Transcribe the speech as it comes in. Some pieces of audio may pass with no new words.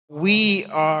We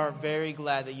are very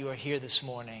glad that you are here this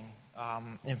morning.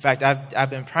 In fact, I've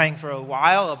been praying for a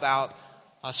while about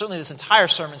certainly this entire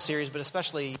sermon series, but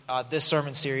especially this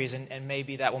sermon series, and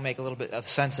maybe that will make a little bit of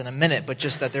sense in a minute, but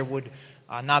just that there would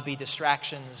not be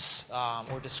distractions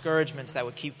or discouragements that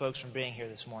would keep folks from being here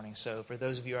this morning. So for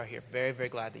those of you who are here, very, very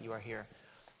glad that you are here.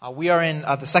 We are in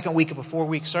the second week of a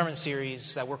 4-week sermon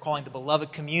series that we're calling The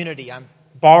Beloved Community. I'm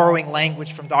borrowing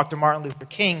language from Dr. Martin Luther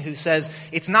King, who says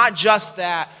it's not just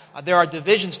that there are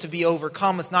divisions to be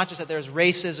overcome. It's not just that there's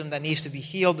racism that needs to be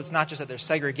healed. It's not just that there's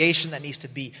segregation that needs to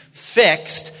be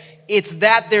fixed. It's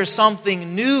that there's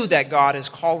something new that God is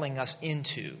calling us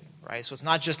into. Right? So it's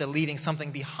not just leaving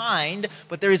something behind,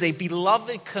 but there is a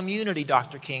beloved community,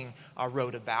 Dr. King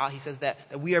wrote about. He says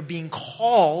that we are being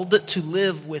called to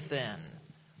live within.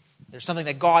 There's something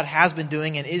that God has been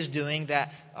doing and is doing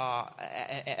that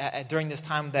during this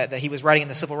time that he was writing in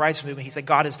the Civil Rights Movement. He said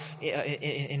God is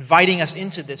inviting us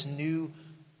into this new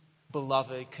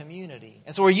beloved community.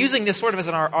 And so we're using this sort of as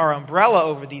our umbrella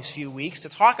over these few weeks to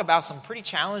talk about some pretty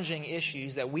challenging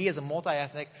issues that we as a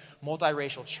multi-ethnic,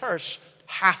 multiracial church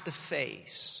have to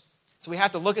face. So we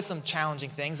have to look at some challenging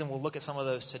things, and we'll look at some of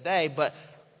those today, but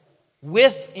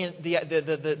with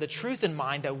the truth in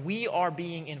mind that we are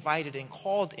being invited and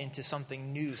called into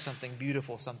something new, something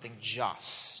beautiful, something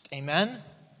just. Amen?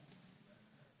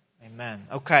 Amen.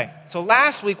 Okay, so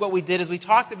last week what we did is we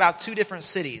talked about 2 different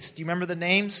cities. Do you remember the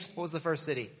names? What was the first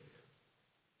city?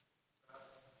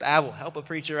 Babel. Help a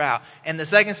preacher out. And the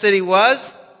second city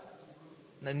was?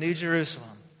 The New Jerusalem.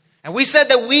 And we said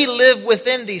that we live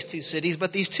within these 2 cities,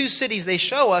 but these 2 cities, they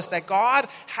show us that God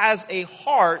has a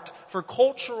heart for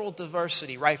cultural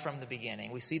diversity right from the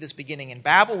beginning. We see this beginning in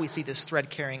Babel. We see this thread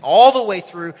carrying all the way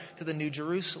through to the New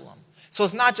Jerusalem. So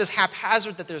it's not just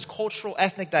haphazard that there's cultural,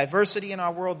 ethnic diversity in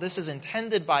our world. This is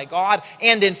intended by God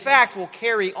and, in fact, will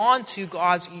carry on to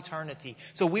God's eternity.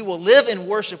 So we will live in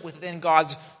worship within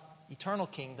God's eternal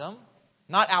kingdom,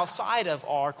 not outside of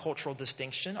our cultural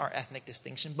distinction, our ethnic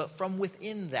distinction, but from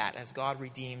within that as God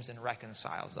redeems and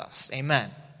reconciles us.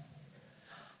 Amen.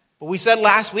 But we said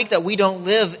last week that we don't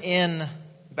live in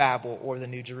Babel or the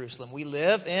New Jerusalem. We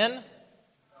live in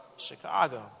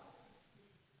Chicago.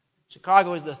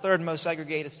 Chicago is the 3rd most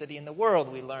segregated city in the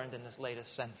world, we learned in this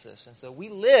latest census. And so we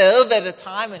live at a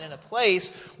time and in a place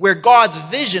where God's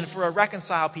vision for a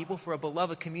reconciled people, for a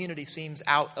beloved community, seems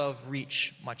out of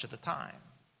reach much of the time.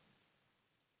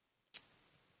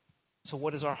 So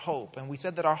what is our hope? And we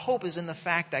said that our hope is in the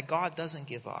fact that God doesn't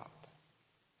give up.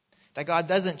 That God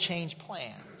doesn't change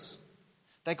plans.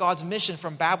 That God's mission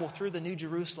from Babel through the New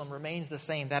Jerusalem remains the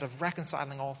same, that of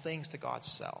reconciling all things to God's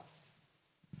self.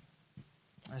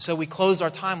 And so we closed our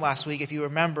time last week, if you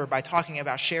remember, by talking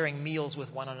about sharing meals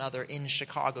with one another in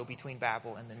Chicago between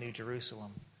Babel and the New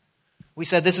Jerusalem. We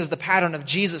said this is the pattern of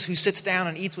Jesus, who sits down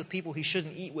and eats with people he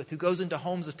shouldn't eat with, who goes into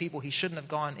homes of people he shouldn't have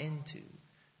gone into,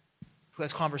 who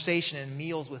has conversation and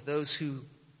meals with those who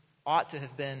ought to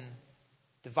have been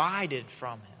divided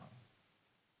from him.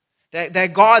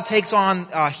 That God takes on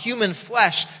human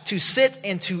flesh to sit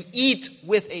and to eat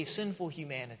with a sinful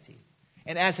humanity.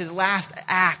 And as his last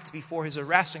act before his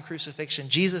arrest and crucifixion,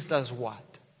 Jesus does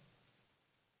what?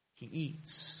 He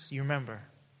eats. You remember.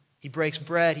 He breaks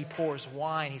bread, he pours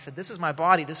wine. He said, "This is my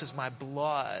body, this is my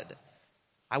blood.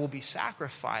 I will be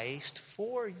sacrificed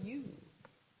for you.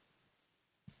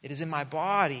 It is in my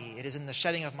body, it is in the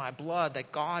shedding of my blood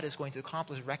that God is going to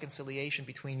accomplish reconciliation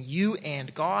between you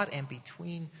and God and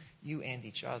between you and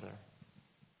each other."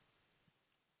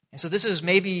 And so this is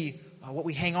maybe what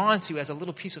we hang on to as a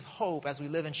little piece of hope as we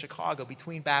live in Chicago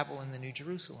between Babel and the New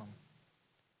Jerusalem.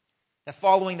 That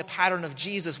following the pattern of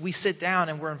Jesus, we sit down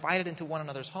and we're invited into one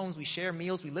another's homes, we share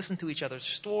meals, we listen to each other's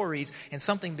stories, and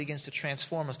something begins to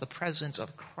transform us, the presence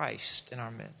of Christ in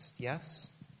our midst. Yes?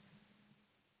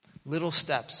 Little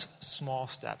steps, small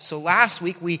steps. So last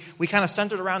week we kind of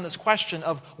centered around this question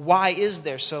of why is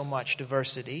there so much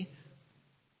diversity?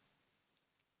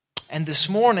 And this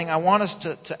morning I want us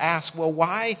to ask, well,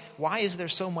 why is there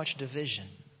so much division?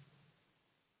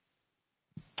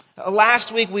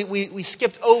 Last week we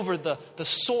skipped over the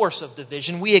source of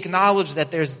division. We acknowledged that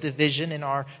there's division in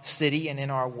our city and in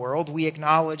our world. We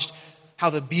acknowledged how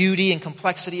the beauty and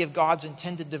complexity of God's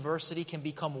intended diversity can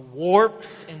become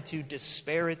warped into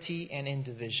disparity and in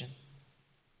division.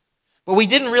 But we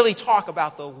didn't really talk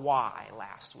about the why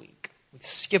last week. We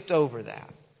skipped over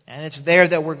that. And it's there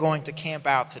that we're going to camp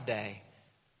out today.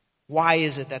 Why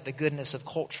is it that the goodness of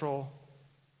cultural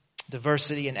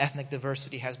diversity and ethnic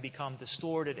diversity has become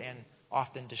distorted and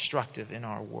often destructive in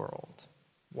our world?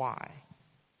 Why?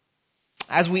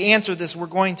 As we answer this, we're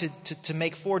going to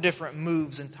make 4 different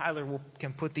moves, and Tyler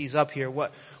can put these up here.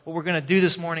 What we're going to do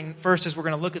this morning first is we're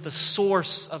going to look at the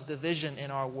source of division in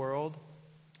our world.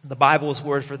 The Bible's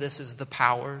word for this is the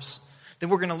powers. Then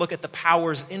we're going to look at the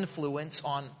powers' influence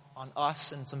on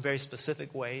us in some very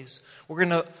specific ways. We're going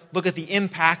to look at the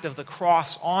impact of the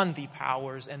cross on the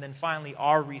powers, and then finally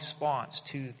our response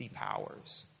to the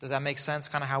powers. Does that make sense,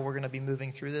 kind of how we're going to be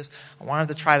moving through this? I wanted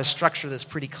to try to structure this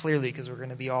pretty clearly because we're going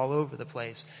to be all over the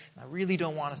place. And I really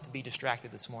don't want us to be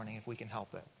distracted this morning if we can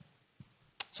help it.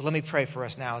 So let me pray for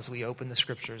us now as we open the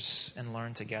scriptures and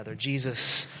learn together.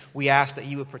 Jesus, we ask that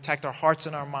you would protect our hearts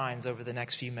and our minds over the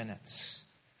next few minutes.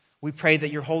 We pray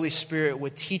that your Holy Spirit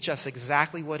would teach us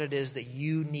exactly what it is that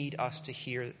you need us to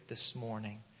hear this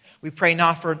morning. We pray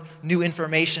not for new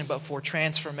information, but for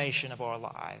transformation of our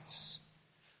lives.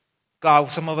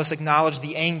 God, some of us acknowledge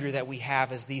the anger that we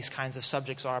have as these kinds of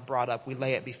subjects are brought up. We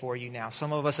lay it before you now.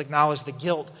 Some of us acknowledge the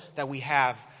guilt that we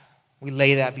have. We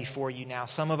lay that before you now.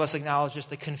 Some of us acknowledge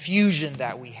just the confusion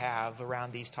that we have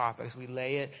around these topics. We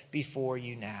lay it before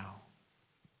you now.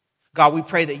 God, we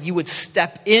pray that you would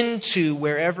step into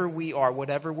wherever we are,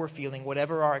 whatever we're feeling,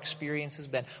 whatever our experience has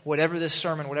been, whatever this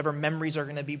sermon, whatever memories are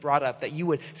going to be brought up, that you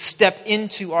would step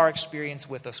into our experience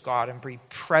with us, God, and be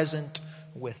present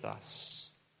with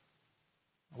us.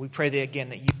 We pray that, again,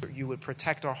 that you would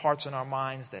protect our hearts and our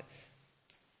minds, that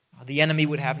the enemy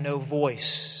would have no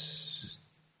voice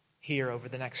here over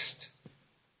the next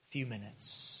few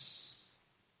minutes.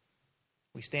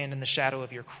 We stand in the shadow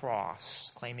of your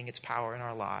cross, claiming its power in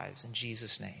our lives. In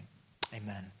Jesus' name,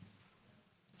 amen.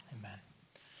 Amen.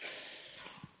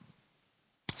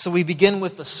 So we begin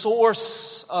with the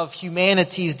source of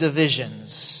humanity's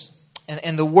divisions.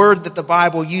 And the word that the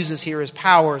Bible uses here is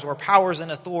powers, or powers and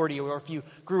authority. Or if you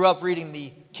grew up reading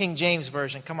the King James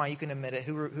Version, come on, you can admit it.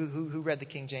 Who read the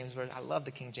King James Version? I love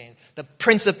the King James. The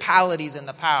principalities and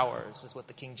the powers is what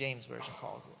the King James Version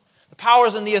calls it. The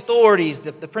powers and the authorities,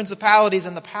 the principalities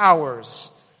and the powers.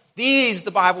 These,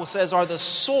 the Bible says, are the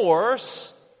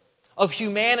source of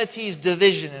humanity's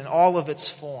division in all of its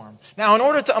form. Now, in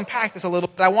order to unpack this a little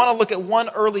bit, I want to look at one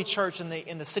early church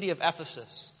in the city of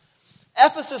Ephesus.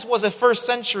 Ephesus was a first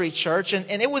century church, and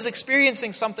it was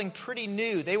experiencing something pretty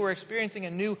new. They were experiencing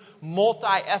a new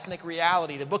multi-ethnic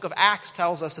reality. The book of Acts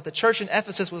tells us that the church in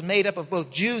Ephesus was made up of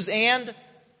both Jews and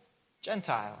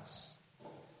Gentiles.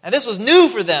 And this was new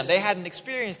for them. They hadn't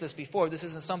experienced this before. This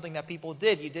isn't something that people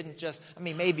did. You didn't just,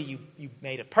 maybe you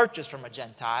made a purchase from a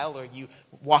Gentile or you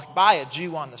walked by a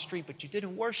Jew on the street, but you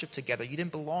didn't worship together. You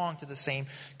didn't belong to the same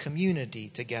community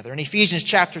together. In Ephesians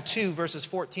chapter 2, verses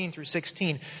 14 through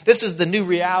 16, this is the new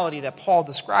reality that Paul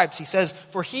describes. He says,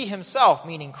 "For he himself,"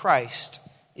 meaning Christ,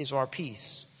 "is our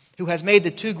peace, who has made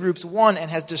the two groups one and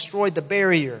has destroyed the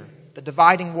barrier, the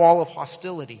dividing wall of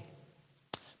hostility,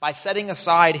 by setting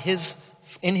aside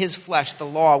in his flesh the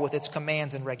law with its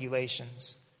commands and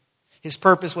regulations. His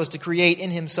purpose was to create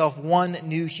in himself one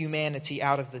new humanity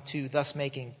out of the two, thus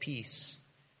making peace,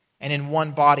 and in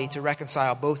one body to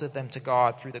reconcile both of them to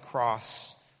God through the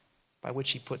cross, by which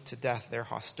he put to death their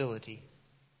hostility."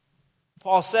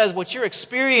 Paul says, what you're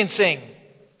experiencing,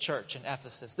 church in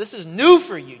Ephesus, this is new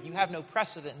for you. You have no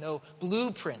precedent, no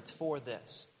blueprint for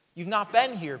this. You've not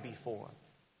been here before.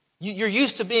 You're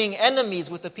used to being enemies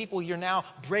with the people you're now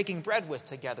breaking bread with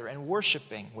together and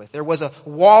worshiping with. There was a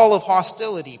wall of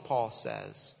hostility, Paul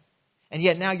says. And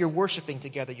yet now you're worshiping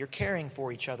together. You're caring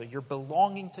for each other. You're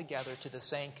belonging together to the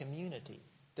same community.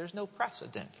 There's no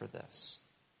precedent for this.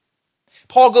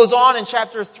 Paul goes on in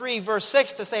chapter 3, verse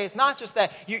 6 to say it's not just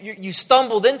that you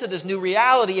stumbled into this new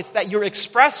reality. It's that you're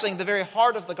expressing the very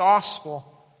heart of the gospel.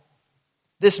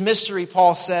 This mystery,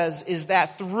 Paul says, is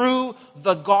that through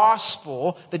the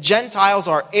gospel, the Gentiles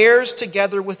are heirs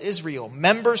together with Israel,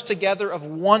 members together of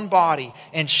one body,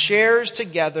 and shares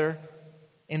together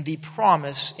in the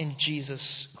promise in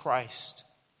Jesus Christ.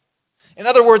 In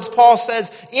other words, Paul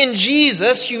says, in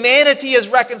Jesus, humanity is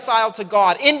reconciled to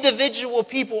God. Individual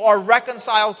people are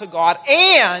reconciled to God.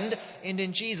 And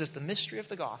in Jesus, the mystery of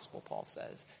the gospel, Paul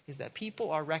says, is that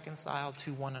people are reconciled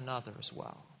to one another as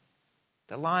well.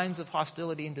 The lines of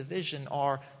hostility and division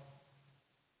are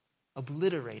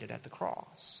obliterated at the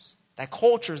cross. That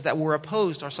cultures that were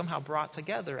opposed are somehow brought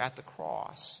together at the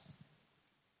cross.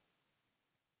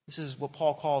 This is what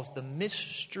Paul calls the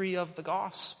mystery of the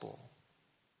gospel.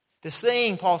 This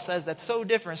thing, Paul says, that's so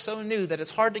different, so new, that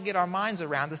it's hard to get our minds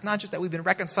around. It's not just that we've been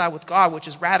reconciled with God, which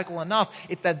is radical enough.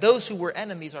 It's that those who were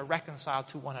enemies are reconciled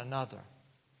to one another.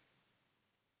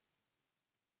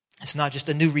 It's not just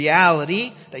a new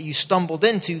reality that you stumbled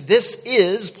into. This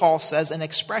is, Paul says, an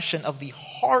expression of the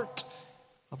heart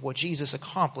of what Jesus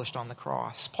accomplished on the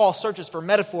cross. Paul searches for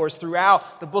metaphors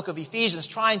throughout the book of Ephesians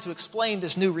trying to explain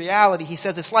this new reality. He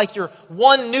says it's like you're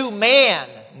one new man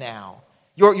now.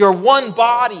 You're one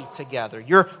body together.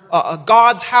 You're a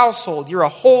God's household. You're a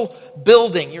whole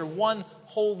building. You're one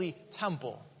holy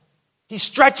temple. He's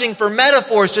stretching for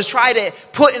metaphors to try to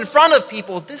put in front of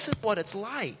people, this is what it's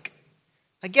like.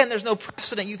 Again, there's no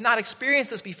precedent. You've not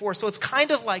experienced this before, so it's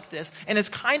kind of like this, and it's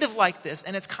kind of like this,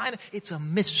 and it's a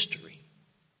mystery.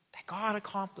 That God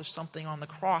accomplished something on the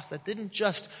cross that didn't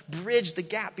just bridge the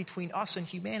gap between us and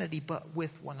humanity, but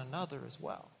with one another as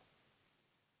well.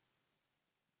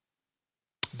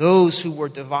 Those who were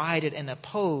divided and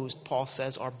opposed, Paul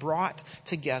says, are brought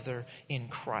together in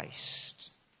Christ.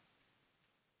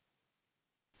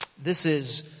 This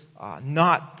is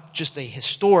not just a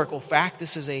historical fact.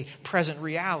 This is a present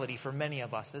reality for many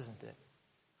of us, isn't it?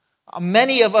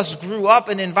 Many of us grew up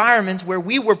in environments where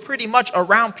we were pretty much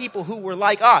around people who were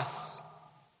like us.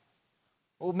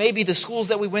 Or maybe the schools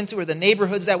that we went to, or the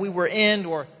neighborhoods that we were in,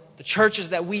 or the churches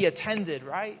that we attended,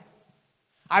 right?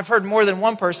 I've heard more than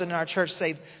one person in our church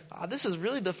say, this is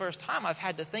really the first time I've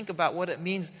had to think about what it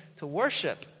means to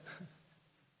worship.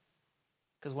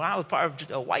 Because when I was part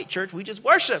of a white church, we just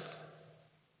worshiped.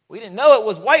 We didn't know it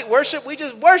was white worship, we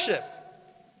just worshiped.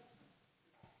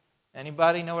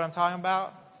 Anybody know what I'm talking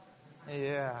about?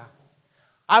 Yeah.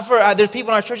 I've heard there's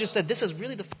people in our church who said, this is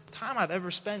really the first time I've ever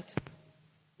spent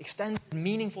extended,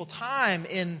 meaningful time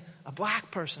in a black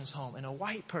person's home, in a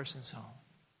white person's home.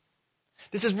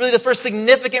 This is really the first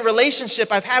significant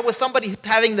relationship I've had with somebody who's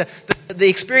having the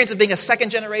experience of being a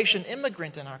second-generation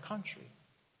immigrant in our country.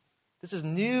 This is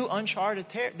new, uncharted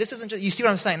territory. This isn't just, you see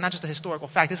what I'm saying? Not just a historical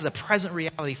fact. This is a present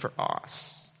reality for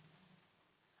us.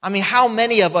 I mean, how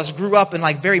many of us grew up in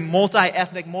like very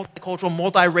multi-ethnic, multicultural,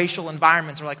 multiracial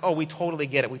environments? We're like, oh, we totally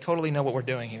get it. We totally know what we're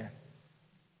doing here.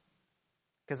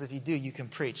 Because if you do, you can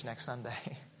preach next Sunday.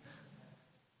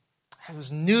 It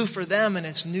was new for them and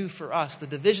it's new for us. The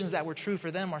divisions that were true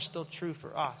for them are still true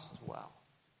for us as well.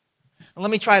 And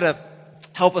let me try to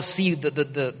help us see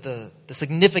the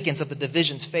significance of the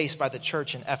divisions faced by the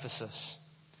church in Ephesus.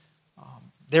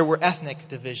 There were ethnic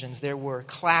divisions, there were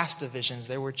class divisions,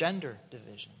 there were gender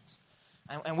divisions.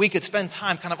 And we could spend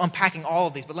time kind of unpacking all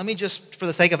of these, but let me just, for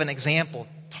the sake of an example,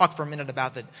 talk for a minute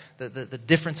about the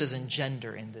differences in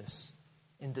gender in this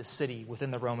city within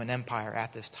the Roman Empire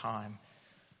at this time.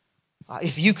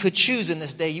 If you could choose in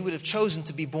this day, you would have chosen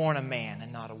to be born a man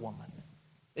and not a woman.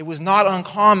 It was not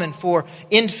uncommon for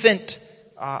infant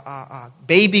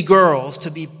baby girls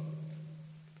to be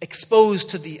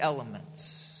exposed to the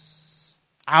elements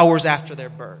hours after their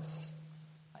birth.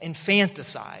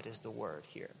 Infanticide is the word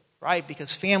here, right?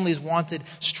 Because families wanted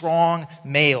strong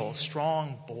males,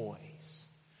 strong boys.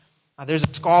 There's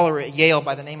a scholar at Yale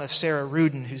by the name of Sarah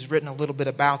Rudin who's written a little bit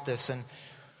about this, and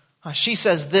she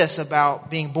says this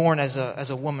about being born as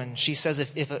a woman. She says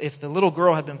if the little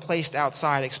girl had been placed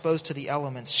outside, exposed to the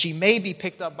elements, she may be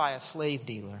picked up by a slave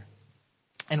dealer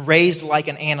and raised like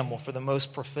an animal for the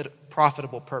most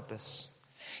profitable purpose.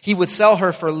 He would sell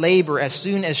her for labor as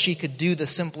soon as she could do the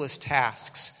simplest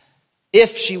tasks,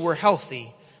 if she were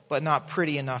healthy but not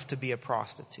pretty enough to be a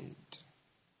prostitute.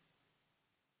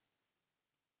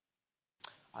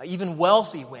 Even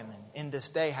wealthy women in this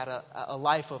day had a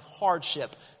life of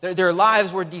hardship. Their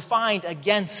lives were defined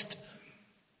against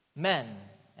men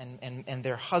and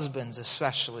their husbands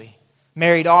especially.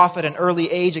 Married off at an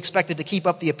early age, expected to keep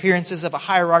up the appearances of a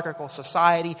hierarchical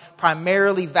society,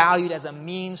 primarily valued as a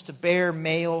means to bear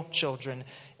male children,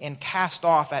 and cast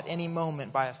off at any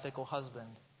moment by a fickle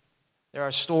husband. There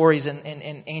are stories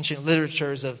in ancient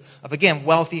literatures of again,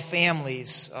 wealthy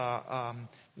families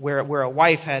where a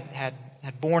wife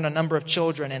had borne a number of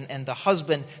children, and the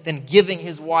husband then giving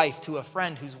his wife to a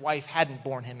friend whose wife hadn't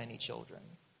borne him any children.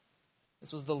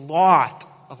 This was the lot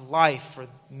of life for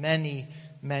many,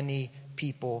 many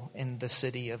people in the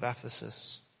city of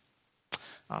Ephesus.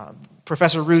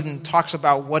 Professor Rudin talks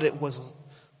about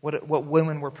what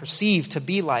women were perceived to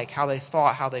be like, how they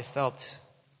thought, how they felt,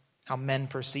 how men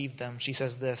perceived them. She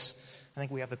says this, I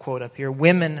think we have the quote up here: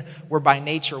 women were by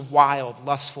nature wild,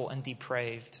 lustful, and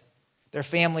depraved. Their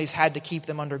families had to keep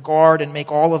them under guard and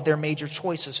make all of their major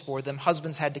choices for them.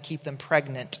 Husbands had to keep them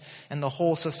pregnant, and the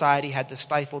whole society had to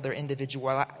stifle their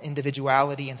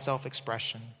individuality and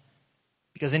self-expression.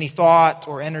 Because any thought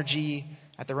or energy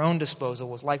at their own disposal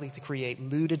was likely to create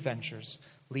lewd adventures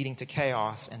leading to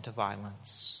chaos and to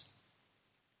violence.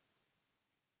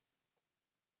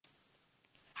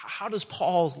 How does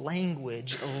Paul's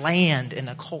language land in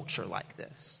a culture like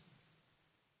this?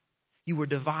 You were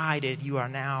divided, you are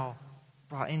now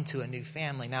brought into a new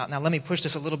family. Now let me push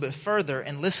this a little bit further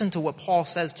and listen to what Paul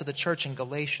says to the church in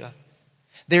Galatia.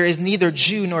 There is neither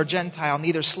Jew nor Gentile,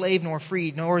 neither slave nor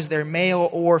free, nor is there male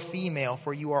or female,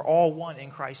 for you are all one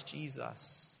in Christ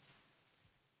Jesus.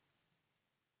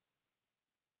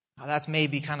 Now that's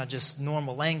maybe kind of just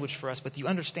normal language for us, but do you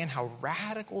understand how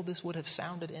radical this would have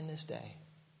sounded in this day?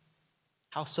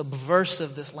 How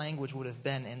subversive this language would have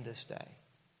been in this day.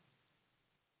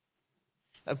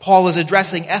 Paul is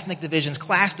addressing ethnic divisions,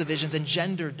 class divisions, and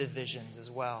gender divisions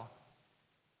as well.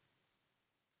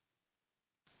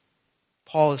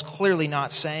 Paul is clearly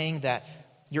not saying that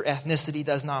your ethnicity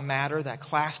does not matter, that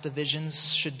class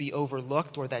divisions should be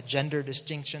overlooked, or that gender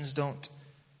distinctions don't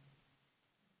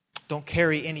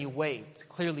carry any weight.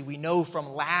 Clearly, we know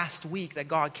from last week that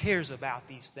God cares about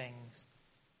these things.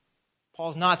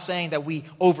 Paul's not saying that we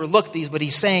overlook these, but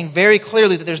he's saying very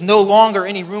clearly that there's no longer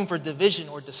any room for division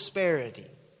or disparity.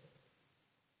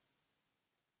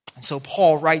 And so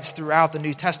Paul writes throughout the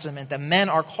New Testament that men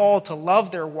are called to love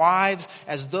their wives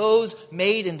as those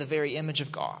made in the very image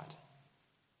of God.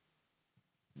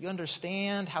 You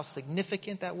understand how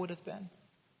significant that would have been?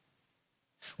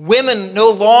 Women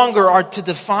no longer are to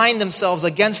define themselves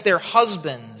against their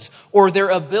husbands or their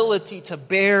ability to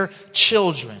bear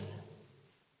children.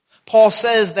 Paul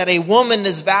says that a woman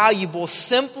is valuable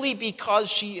simply because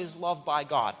she is loved by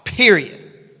God, period.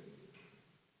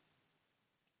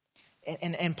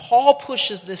 And Paul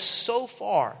pushes this so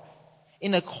far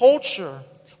in a culture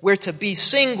where to be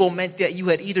single meant that you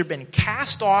had either been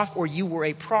cast off or you were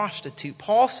a prostitute.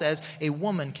 Paul says a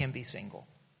woman can be single.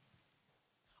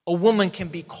 A woman can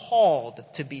be called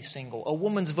to be single. A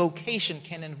woman's vocation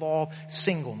can involve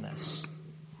singleness.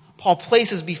 Paul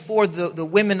places before the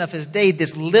women of his day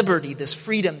this liberty, this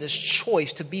freedom, this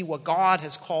choice to be what God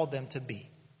has called them to be.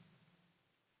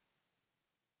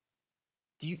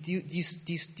 Do you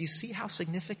see how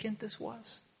significant this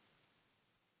was?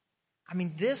 I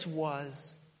mean, this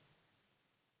was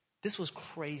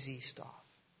crazy stuff.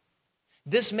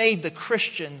 This made the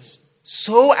Christians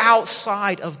so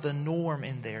outside of the norm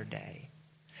in their day.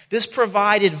 This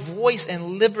provided voice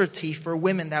and liberty for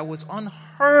women that was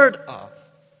unheard of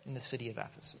in the city of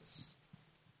Ephesus.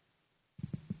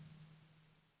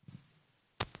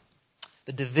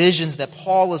 The divisions that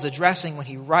Paul is addressing when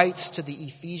he writes to the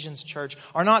Ephesians church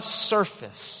are not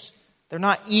surface. They're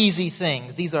not easy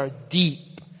things. These are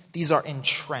deep. These are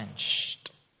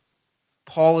entrenched.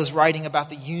 Paul is writing about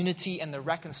the unity and the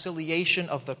reconciliation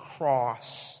of the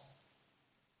cross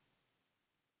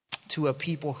to a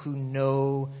people who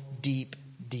know deep,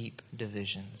 deep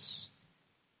divisions.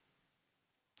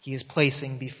 He is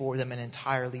placing before them an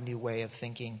entirely new way of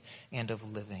thinking and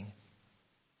of living.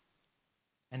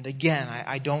 And again,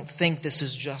 I don't think this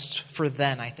is just for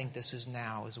then. I think this is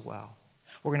now as well.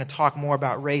 We're going to talk more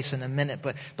about race in a minute,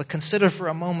 but consider for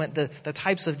a moment the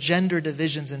types of gender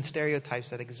divisions and stereotypes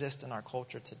that exist in our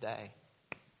culture today.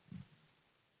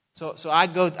 So I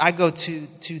go to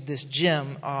this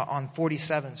gym on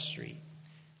 47th Street,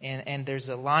 and there's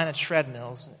a line of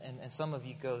treadmills, and some of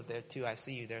you go there too. I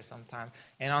see you there sometimes.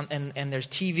 And there's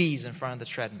TVs in front of the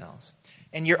treadmills.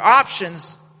 And your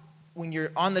options when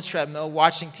you're on the treadmill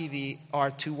watching TV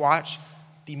are to watch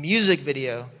the music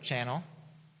video channel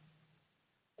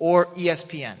or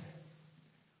ESPN.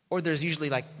 Or there's usually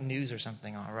like news or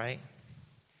something on, right?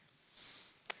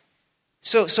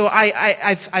 So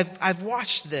I've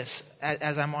watched this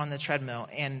as I'm on the treadmill,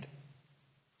 and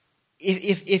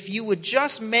if you would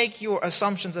just make your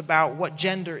assumptions about what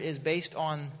gender is based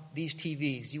on these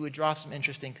TVs, you would draw some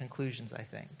interesting conclusions, I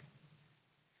think.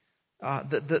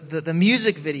 The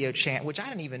music video channel, which I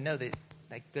didn't even know that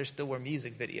there still were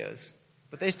music videos,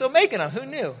 but they're still making them. Who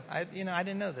knew? I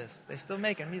didn't know this. They're still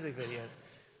making music videos.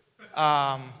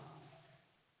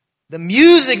 The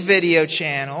music video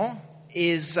channel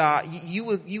is you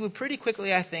would pretty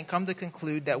quickly, I think, come to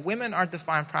conclude that women are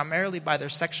defined primarily by their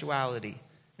sexuality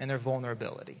and their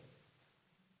vulnerability.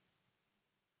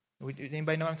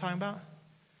 Anybody know what I'm talking about?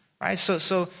 Right?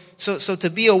 So to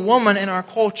be a woman in our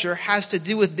culture has to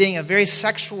do with being a very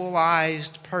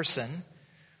sexualized person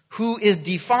who is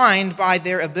defined by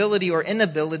their ability or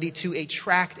inability to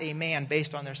attract a man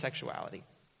based on their sexuality.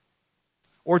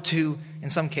 Or to, in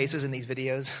some cases in these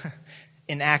videos,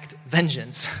 enact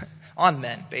vengeance on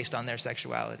men based on their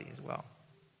sexuality as well.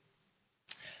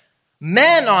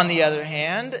 Men, on the other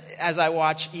hand, as I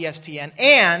watch ESPN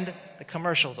and the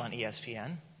commercials on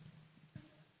ESPN,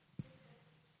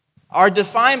 are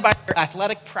defined by their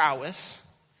athletic prowess,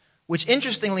 which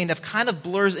interestingly enough kind of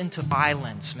blurs into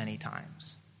violence many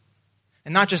times.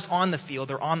 And not just on the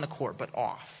field or on the court, but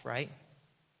off, right?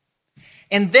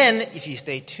 And then, if you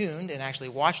stay tuned and actually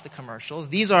watch the commercials,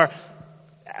 these are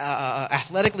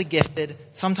athletically gifted,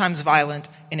 sometimes violent,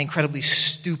 and incredibly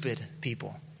stupid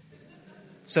people.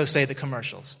 So say the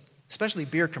commercials, especially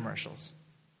beer commercials.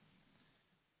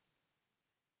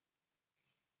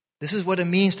 This is what it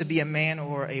means to be a man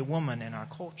or a woman in our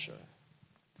culture.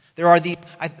 There are these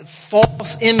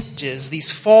false images, these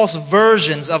false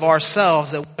versions of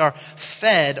ourselves that we are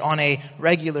fed on a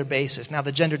regular basis. Now,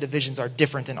 the gender divisions are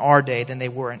different in our day than they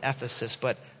were in Ephesus,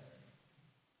 but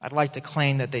I'd like to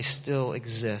claim that they still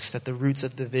exist, that the roots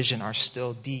of division are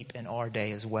still deep in our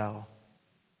day as well.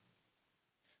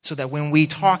 So that when we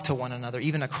talk to one another,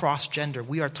 even across gender,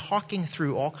 we are talking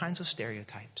through all kinds of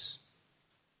stereotypes,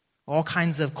 all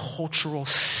kinds of cultural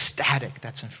static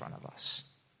that's in front of us.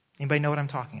 Anybody know what I'm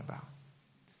talking about?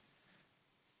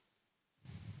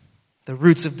 The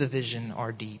roots of division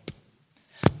are deep.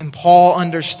 And Paul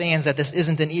understands that this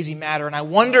isn't an easy matter. And I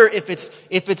wonder if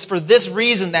it's for this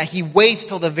reason that he waits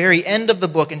till the very end of the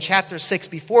book in chapter 6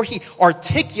 before he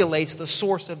articulates the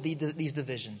source of these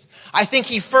divisions. I think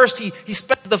he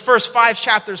spent the first 5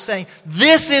 chapters saying,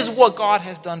 this is what God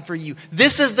has done for you.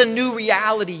 This is the new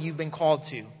reality you've been called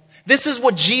to. This is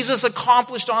what Jesus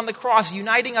accomplished on the cross,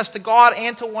 uniting us to God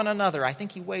and to one another. I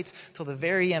think he waits till the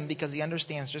very end because he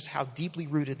understands just how deeply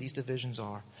rooted these divisions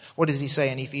are. What does he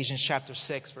say in Ephesians chapter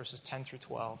 6, verses 10 through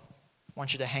 12? I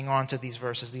want you to hang on to these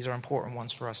verses. These are important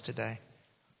ones for us today.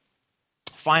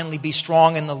 Finally, be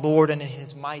strong in the Lord and in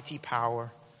his mighty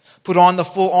power. Put on the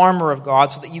full armor of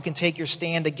God so that you can take your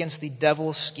stand against the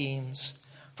devil's schemes.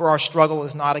 For our struggle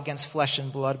is not against flesh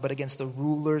and blood, but against the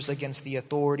rulers, against the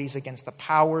authorities, against the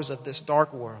powers of this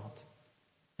dark world,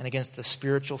 and against the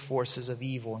spiritual forces of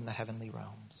evil in the heavenly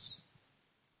realms.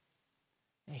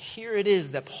 And here it is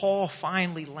that Paul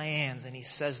finally lands, and he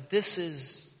says, this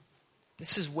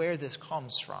is where this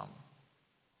comes from.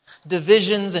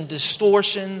 Divisions and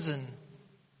distortions and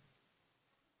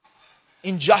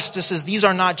injustices, these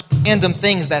are not random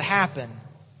things that happen.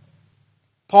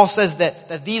 Paul says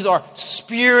that these are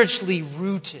spiritually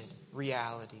rooted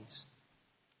realities.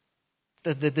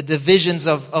 The divisions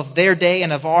of their day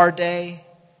and of our day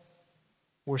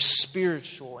were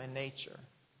spiritual in nature.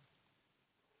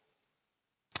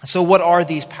 So what are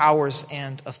these powers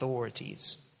and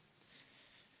authorities?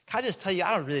 Can I just tell you,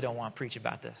 I really don't want to preach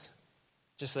about this,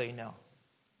 just so you know.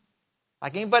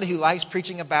 Like anybody who likes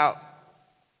preaching about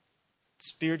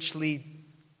spiritually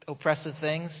oppressive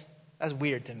things, that's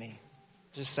weird to me.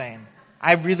 Just saying.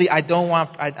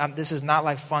 This is not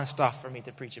like fun stuff for me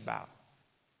to preach about.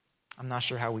 I'm not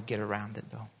sure how we get around it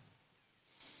though.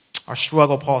 Our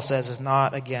struggle, Paul says, is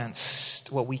not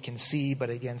against what we can see, but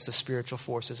against the spiritual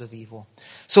forces of evil.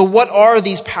 So what are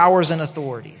these powers and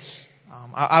authorities?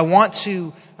 I want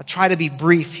to try to be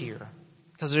brief here,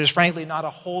 because there's frankly not a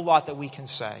whole lot that we can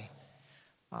say.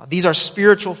 These are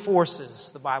spiritual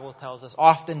forces, the Bible tells us,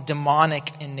 often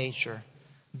demonic in nature,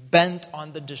 bent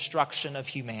on the destruction of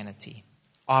humanity,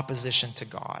 opposition to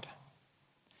God.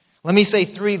 Let me say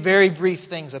 3 very brief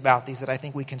things about these that I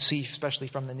think we can see, especially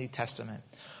from the New Testament.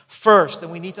 First,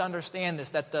 and we need to understand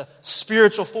this, that the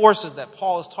spiritual forces that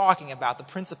Paul is talking about, the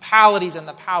principalities and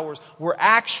the powers, were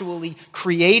actually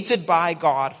created by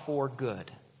God for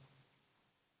good.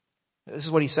 This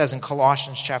is what he says in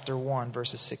Colossians chapter 1,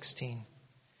 verses 16.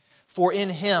 For in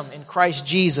him, in Christ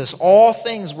Jesus, all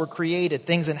things were created,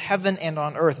 things in heaven and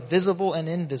on earth, visible and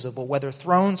invisible, whether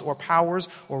thrones or powers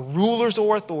or rulers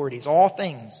or authorities. All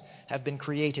things have been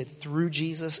created through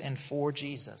Jesus and for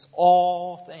Jesus.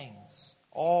 All things,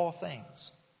 all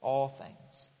things, all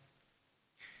things.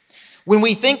 When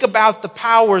we think about the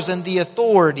powers and the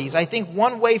authorities, I think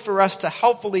one way for us to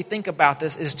helpfully think about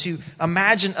this is to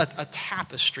imagine a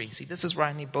tapestry. See, this is where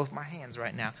I need both my hands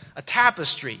right now. A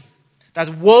tapestry that's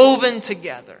woven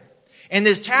together. And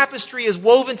this tapestry is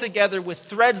woven together with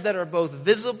threads that are both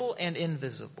visible and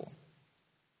invisible.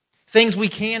 Things we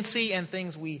can see and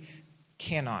things we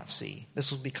cannot see.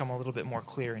 This will become a little bit more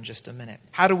clear in just a minute.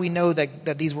 How do we know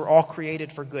that these were all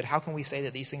created for good? How can we say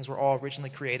that these things were all originally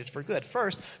created for good?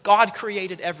 First, God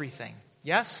created everything.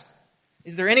 Yes?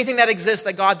 Is there anything that exists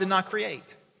that God did not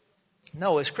create?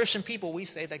 No, as Christian people, we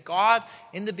say that God,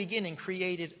 in the beginning,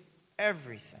 created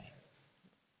everything.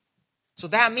 So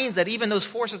that means that even those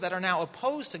forces that are now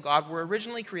opposed to God were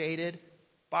originally created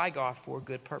by God for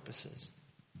good purposes.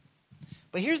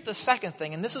 But here's the second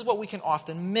thing, and this is what we can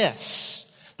often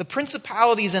miss. The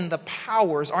principalities and the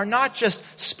powers are not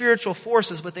just spiritual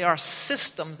forces, but they are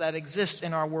systems that exist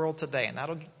in our world today. And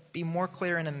that'll be more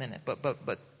clear in a minute,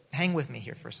 but hang with me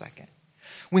here for a second.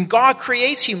 When God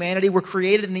creates humanity, we're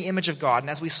created in the image of God. And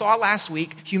as we saw last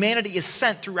week, humanity is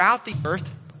sent throughout the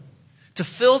earth to to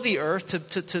fill the earth,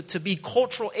 to be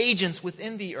cultural agents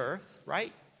within the earth,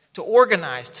 right? To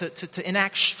organize, to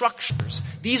enact structures.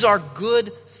 These are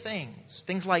good things.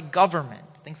 Things like government,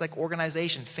 things like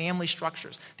organization, family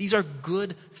structures. These are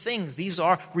good things. These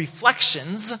are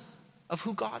reflections of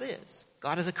who God is.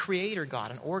 God is a creator God,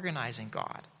 an organizing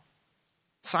God.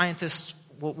 Scientists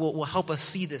will help us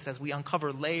see this as we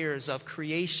uncover layers of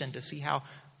creation to see how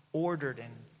ordered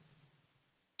and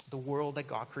the world that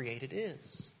God created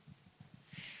is.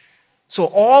 So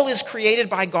all is created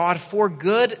by God for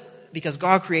good because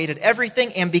God created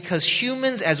everything, and because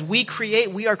humans, as we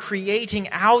create, we are creating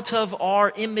out of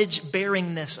our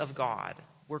image-bearingness of God.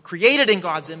 We're created in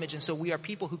God's image, and so we are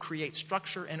people who create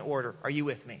structure and order. Are you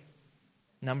with me?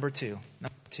 Number two.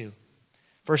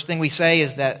 First thing we say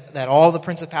is that all the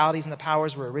principalities and the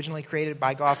powers were originally created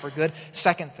by God for good.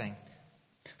 Second thing,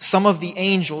 some of the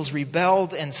angels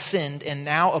rebelled and sinned and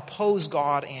now oppose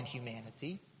God and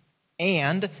humanity.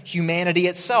 And humanity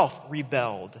itself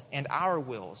rebelled, and our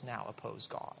wills now oppose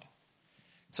God.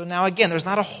 So now again, there's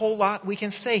not a whole lot we can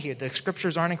say here. The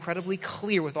scriptures aren't incredibly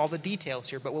clear with all the details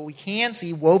here, but what we can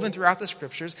see woven throughout the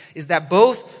scriptures is that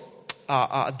both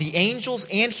the angels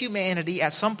and humanity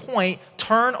at some point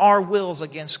turn our wills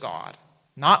against God.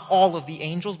 Not all of the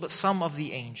angels, but some of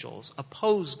the angels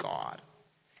oppose God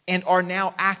and are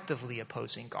now actively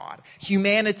opposing God.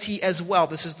 Humanity as well,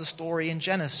 this is the story in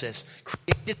Genesis,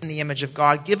 created in the image of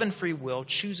God, given free will,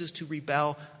 chooses to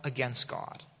rebel against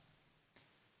God.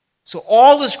 So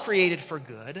all is created for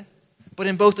good, but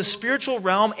in both the spiritual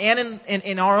realm and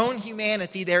in our own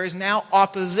humanity, there is now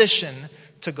opposition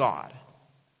to God.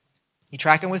 You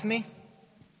tracking with me?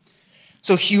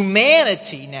 So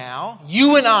humanity now,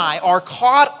 you and I, are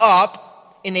caught up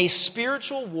in a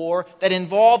spiritual war that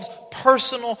involves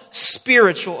personal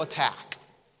spiritual attack.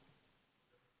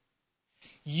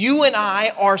 You and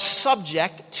I are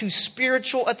subject to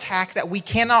spiritual attack that we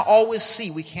cannot always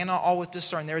see, we cannot always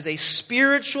discern. There is a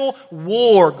spiritual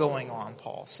war going on,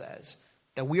 Paul says,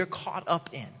 that we are caught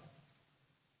up in.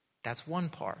 That's one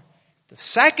part. The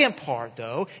second part,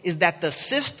 though, is that the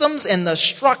systems and the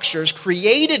structures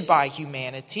created by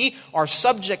humanity are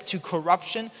subject to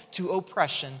corruption, to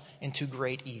oppression, and to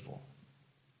great evil.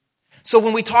 So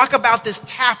when we talk about this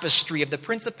tapestry of the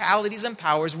principalities and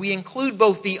powers, we include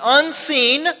both the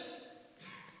unseen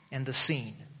and the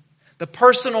seen. The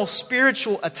personal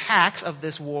spiritual attacks of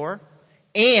this war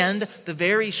and the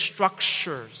very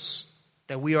structures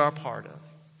that we are a part of.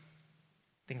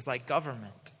 Things like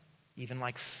government, even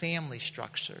like family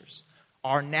structures,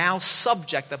 are now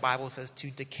subject, the Bible says, to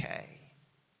decay,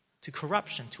 to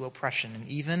corruption, to oppression, and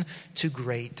even to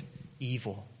great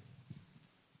evil.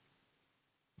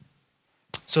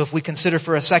 So if we consider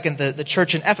for a second the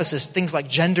church in Ephesus, things like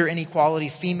gender inequality,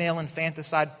 female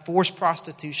infanticide, forced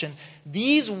prostitution,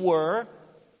 these were,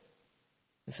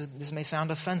 this may sound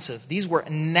offensive, these were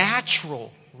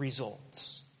natural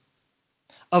results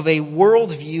of a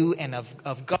worldview and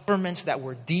of governments that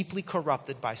were deeply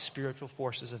corrupted by spiritual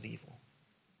forces of evil.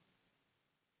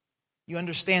 You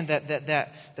understand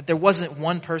that there wasn't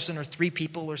one person or 3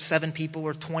 people or 7 people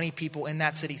or 20 people in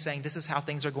that city saying this is how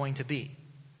things are going to be.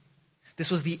 This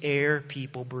was the air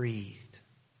people breathed.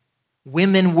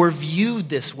 Women were viewed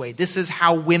this way. This is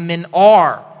how women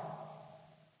are.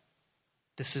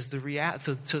 This is the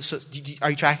reality. So, are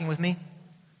you tracking with me?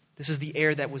 This is the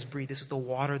air that was breathed. This is the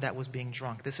water that was being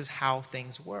drunk. This is how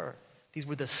things were. These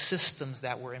were the systems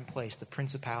that were in place, the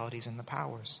principalities and the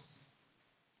powers.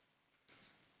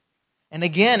 And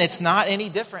again, it's not any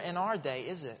different in our day,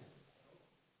 is it?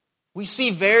 We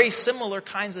see very similar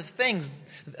kinds of things.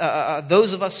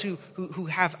 Those of us who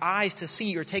have eyes to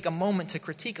see or take a moment to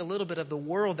critique a little bit of the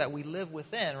world that we live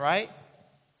within, right?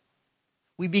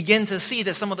 We begin to see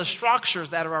that some of the structures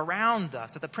that are around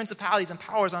us, that the principalities and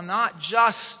powers are not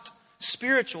just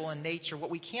spiritual in nature, what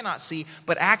we cannot see,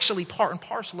 but actually part and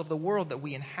parcel of the world that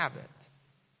we inhabit.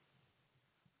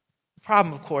 The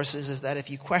problem, of course, is that if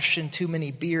you question too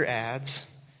many beer ads,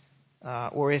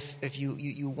 or if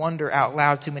you wonder out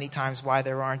loud too many times why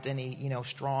there aren't any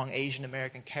strong Asian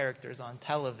American characters on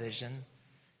television,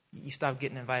 you stop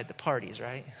getting invited to parties,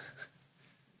 right?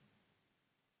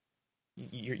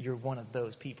 You're one of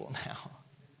those people now.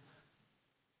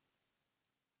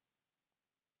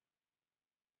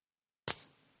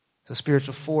 So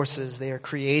spiritual forces, they are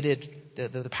created,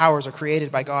 the powers are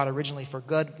created by God originally for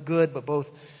good, but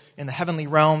both in the heavenly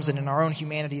realms and in our own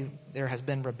humanity, there has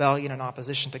been rebellion and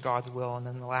opposition to God's will. And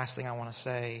then the last thing I want to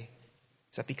say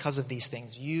is that because of these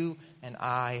things, you and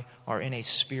I are in a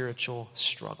spiritual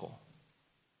struggle.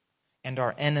 And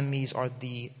our enemies are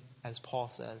as Paul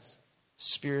says,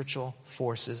 spiritual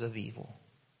forces of evil,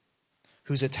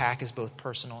 whose attack is both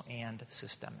personal and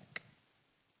systemic.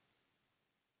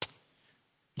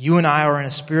 You and I are in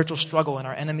a spiritual struggle, and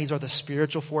our enemies are the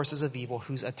spiritual forces of evil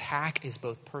whose attack is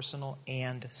both personal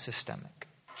and systemic.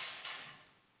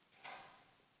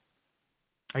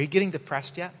 Are you getting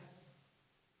depressed yet?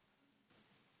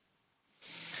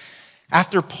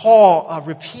 After Paul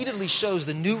repeatedly shows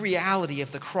the new reality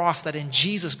of the cross, that in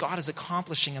Jesus God is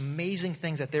accomplishing amazing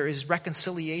things, that there is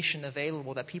reconciliation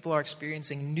available, that people are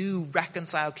experiencing new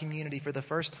reconciled community for the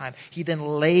first time, he then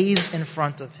lays in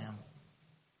front of him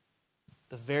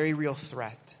the very real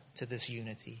threat to this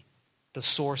unity, the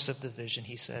source of division.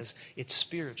 He says it's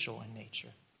spiritual in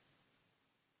nature.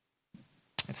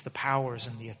 It's the powers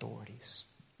and the authorities.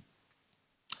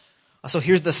 So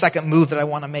here's the second move that I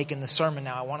want to make in the sermon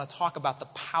now. I want to talk about the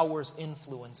power's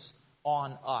influence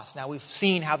on us. Now, we've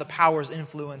seen how the powers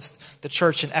influenced the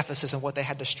church in Ephesus and what they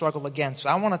had to struggle against.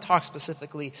 But I want to talk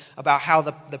specifically about how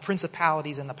the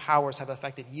principalities and the powers have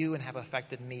affected you and have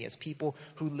affected me as people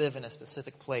who live in a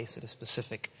specific place at a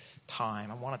specific time.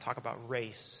 I want to talk about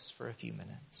race for a few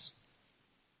minutes.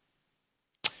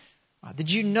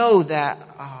 Did you know that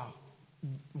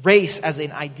race as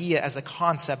an idea, as a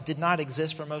concept, did not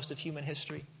exist for most of human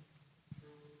history?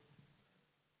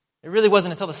 It really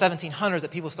wasn't until the 1700s that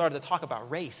people started to talk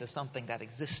about race as something that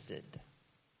existed.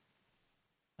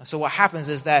 So what happens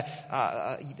is that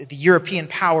the European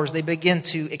powers, they begin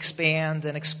to expand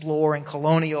and explore and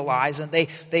colonialize, and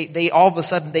they all of a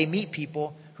sudden they meet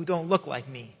people who don't look like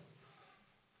me.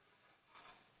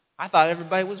 I thought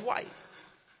everybody was white.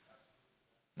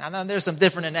 Now there's some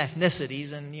different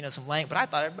ethnicities and some language, but I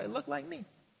thought everybody looked like me.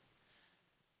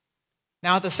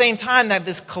 Now at the same time that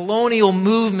this colonial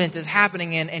movement is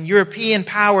happening and European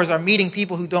powers are meeting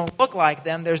people who don't look like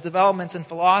them, there's developments in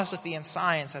philosophy and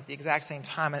science at the exact same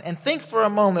time. And think for a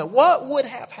moment, what would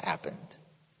have happened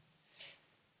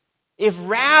if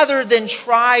rather than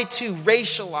try to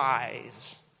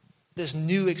racialize this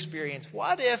new experience,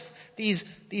 what if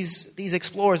these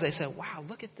explorers, they said, wow,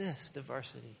 look at this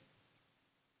diversity.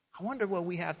 I wonder what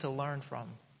we have to learn from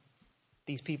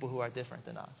these people who are different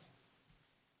than us.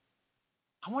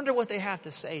 I wonder what they have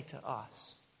to say to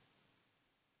us.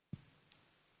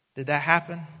 Did that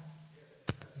happen?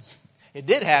 It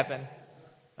did happen.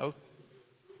 Oh,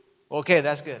 okay,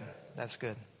 that's good. That's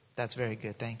good. That's very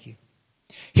good. Thank you.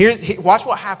 Here, watch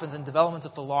what happens in developments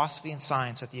of philosophy and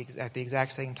science at the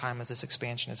exact same time as this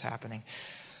expansion is happening.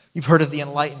 You've heard of the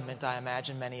Enlightenment, I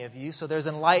imagine, many of you. So there's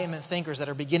Enlightenment thinkers that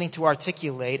are beginning to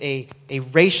articulate a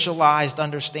racialized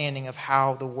understanding of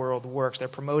how the world works. They're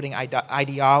promoting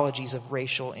ideologies of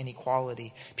racial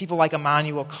inequality. People like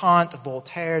Immanuel Kant,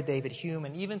 Voltaire, David Hume,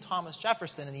 and even Thomas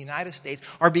Jefferson in the United States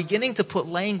are beginning to put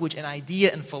language and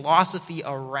idea and philosophy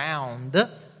around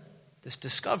this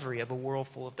discovery of a world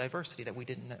full of diversity that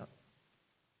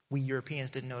we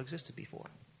Europeans didn't know existed before.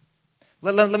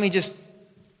 Let me just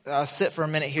sit for a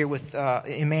minute here with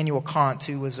Immanuel Kant,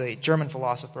 who was a German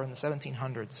philosopher in the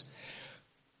 1700s.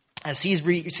 As he's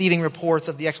receiving reports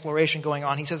of the exploration going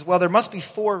on, he says, well, there must be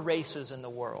 4 races in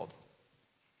the world.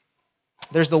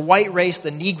 There's the white race, the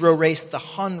Negro race, the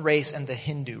Hun race, and the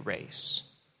Hindu race.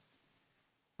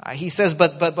 He says,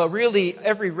 but really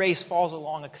every race falls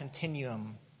along a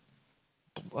continuum.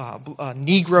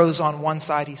 Negroes on one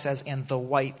side, he says, and the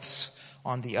whites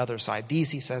on the other side. These,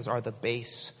 he says, are the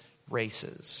base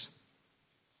races.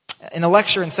 In a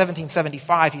lecture in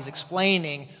 1775, he's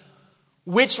explaining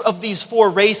which of these 4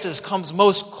 races comes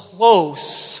most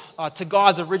close to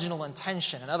God's original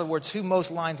intention. In other words, who most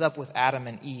lines up with Adam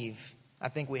and Eve. I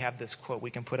think we have this quote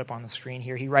we can put up on the screen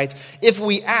here. He writes, if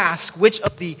we ask which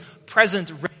of the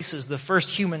present races the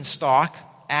first human stock,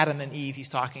 Adam and Eve he's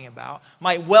talking about,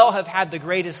 might well have had the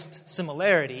greatest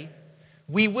similarity,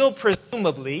 we will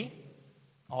presumably,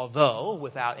 although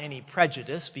without any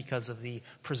prejudice because of the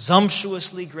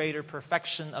presumptuously greater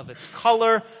perfection of its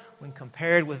color when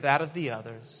compared with that of the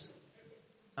others,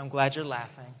 I'm glad you're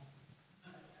laughing,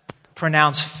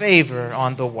 pronounce favor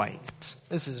on the white.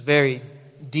 This is very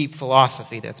deep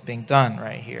philosophy that's being done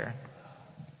right here.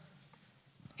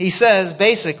 He says,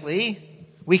 basically,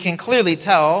 we can clearly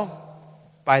tell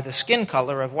by the skin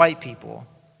color of white people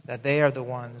that they are the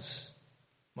ones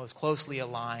most closely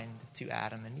aligned to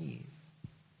Adam and Eve.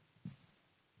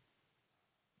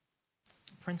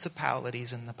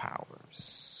 Principalities and the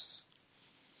powers.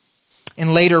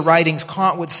 In later writings,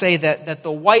 Kant would say that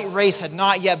the white race had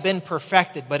not yet been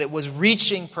perfected, but it was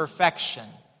reaching perfection,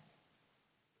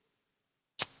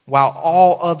 while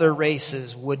all other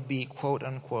races would be, quote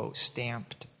unquote,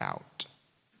 stamped out.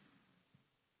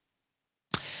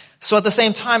 So at the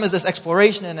same time as this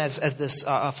exploration and as this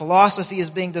philosophy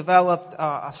is being developed,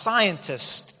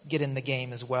 scientists get in the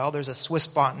game as well. There's a Swiss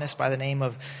botanist by the name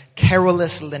of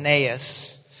Carolus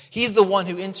Linnaeus. He's the one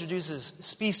who introduces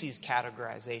species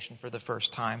categorization for the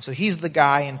first time. So he's the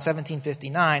guy in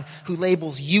 1759 who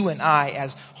labels you and I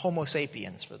as Homo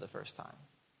sapiens for the first time,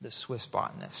 this Swiss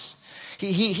botanist.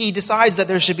 He decides that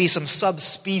there should be some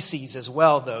subspecies as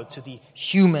well, though, to the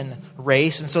human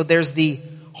race. And so there's the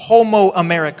Homo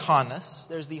americanus,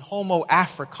 there's the Homo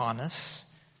africanus,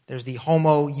 there's the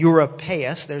Homo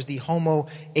europaeus, there's the Homo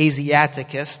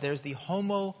asiaticus, there's the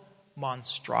Homo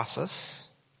monstruosus,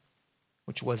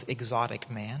 which was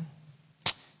exotic man,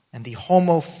 and the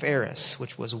Homo ferus,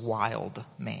 which was wild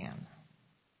man.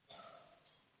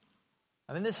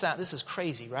 I mean, this is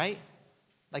crazy, right?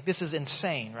 Like, this is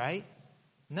insane, right?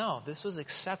 No, this was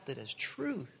accepted as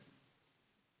truth.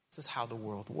 This is how the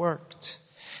world worked.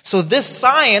 So this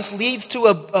science leads to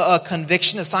a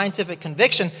conviction, a scientific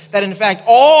conviction, that in fact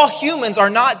all humans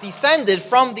are not descended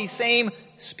from the same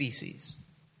species.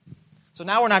 So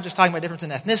now we're not just talking about difference in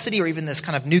ethnicity or even this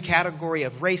kind of new category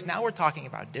of race. Now we're talking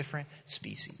about different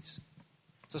species.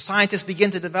 So scientists begin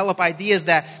to develop ideas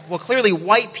that, well, clearly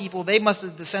white people, they must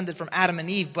have descended from Adam and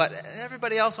Eve, but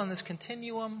everybody else on this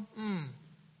continuum,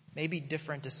 maybe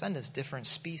different descendants, different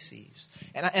species.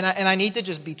 And I need to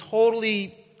just be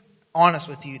totally honest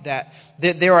with you that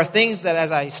there are things that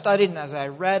as I studied and as I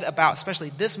read about, especially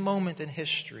this moment in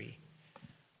history,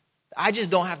 I just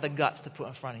don't have the guts to put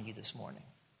in front of you this morning.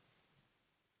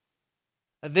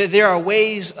 There are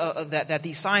ways that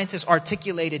these scientists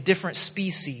articulated different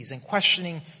species and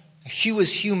questioning who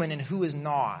is human and who is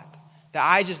not, that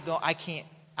I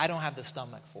don't have the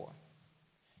stomach for.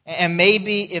 And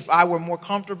maybe if I were more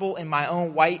comfortable in my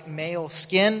own white male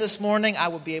skin this morning, I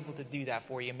would be able to do that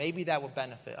for you. Maybe that would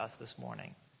benefit us this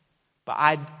morning. But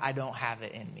I don't have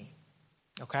it in me.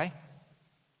 Okay?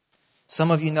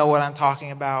 Some of you know what I'm talking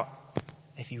about.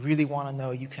 If you really want to know,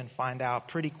 you can find out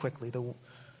pretty quickly the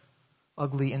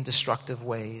ugly and destructive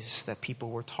ways that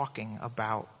people were talking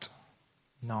about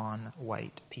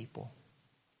non-white people.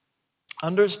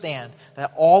 Understand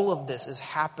that all of this is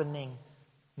happening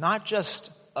not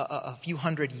just a few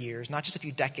hundred years, not just a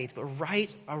few decades, but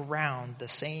right around the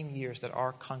same years that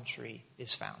our country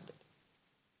is founded.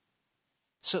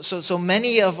 So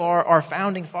many of our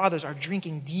founding fathers are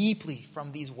drinking deeply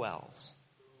from these wells.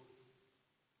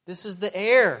 This is the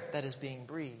air that is being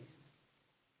breathed.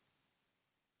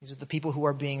 These are the people who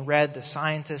are being read, the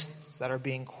scientists that are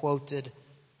being quoted.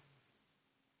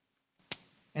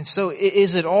 And so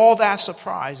is it all that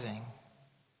surprising?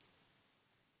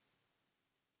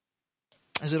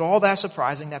 Is it all that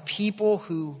surprising that people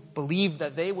who believed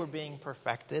that they were being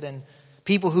perfected and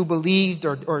people who believed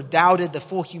or doubted the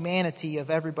full humanity of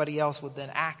everybody else would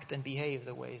then act and behave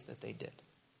the ways that they did?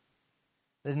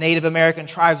 The Native American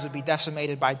tribes would be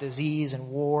decimated by disease and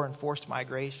war and forced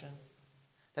migration.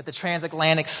 That the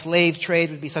transatlantic slave trade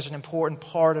would be such an important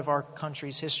part of our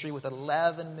country's history, with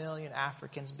 11 million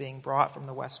Africans being brought from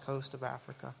the west coast of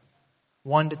Africa.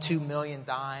 1 to 2 million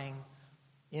dying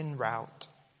en route.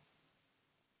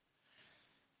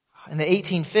 In the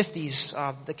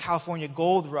 1850s, the California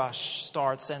gold rush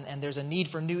starts, and there's a need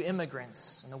for new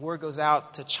immigrants. And the word goes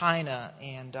out to China,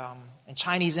 and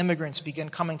Chinese immigrants begin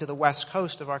coming to the west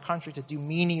coast of our country to do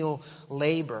menial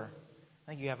labor.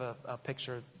 I think you have a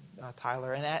picture,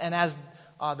 Tyler. And as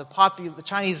the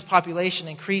Chinese population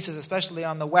increases, especially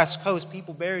on the west coast,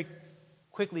 people very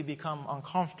quickly become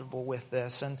uncomfortable with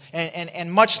this.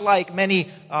 And much like many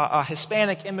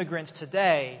Hispanic immigrants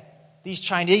today, these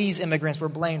Chinese immigrants were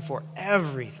blamed for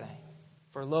everything.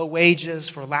 For low wages,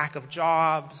 for lack of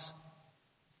jobs.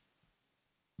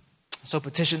 So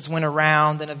petitions went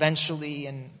around, and eventually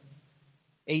in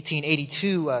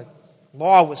 1882, a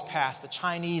law was passed, the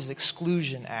Chinese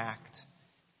Exclusion Act.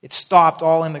 It stopped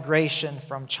all immigration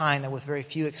from China with very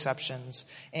few exceptions.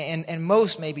 And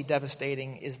most maybe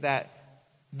devastating is that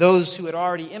those who had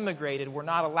already immigrated were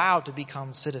not allowed to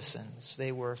become citizens.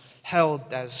 They were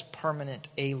held as permanent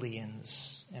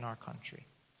aliens in our country.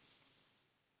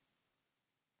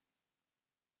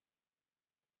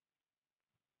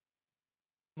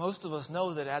 Most of us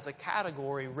know that as a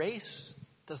category, race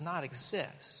does not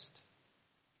exist.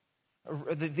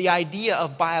 The idea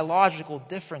of biological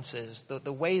differences,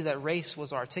 the way that race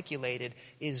was articulated,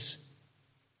 is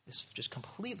just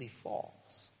completely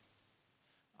false.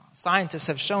 Scientists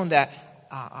have shown that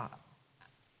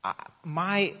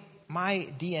my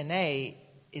DNA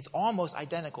is almost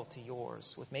identical to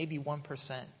yours, with maybe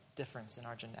 1% difference in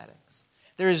our genetics.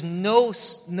 There is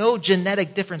no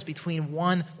genetic difference between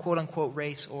one quote-unquote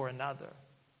race or another.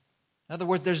 In other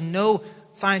words,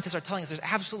 scientists are telling us there's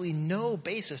absolutely no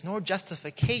basis nor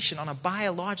justification on a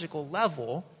biological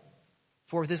level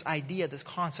for this idea, this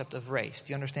concept of race.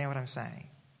 Do you understand what I'm saying?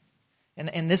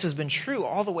 And this has been true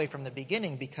all the way from the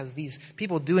beginning, because these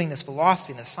people doing this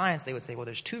philosophy and this science, they would say, well,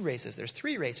 there's 2 races, there's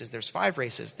 3 races, there's 5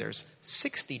 races, there's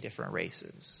 60 different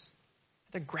races.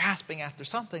 They're grasping after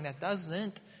something that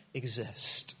doesn't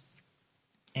exist.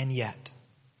 And yet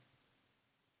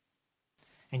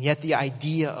the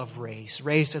idea of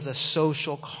race as a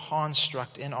social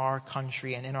construct in our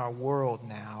country and in our world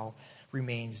now,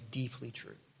 remains deeply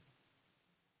true.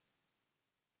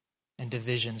 And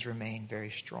divisions remain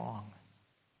very strong.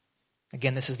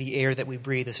 Again, this is the air that we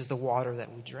breathe. This is the water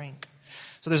that we drink.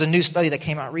 So there's a new study that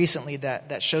came out recently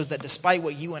that shows that despite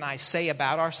what you and I say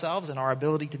about ourselves and our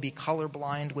ability to be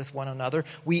colorblind with one another,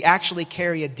 we actually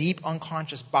carry a deep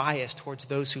unconscious bias towards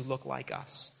those who look like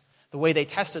us. The way they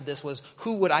tested this was,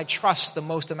 who would I trust the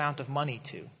most amount of money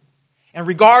to? And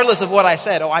regardless of what I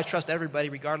said, I trust everybody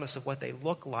regardless of what they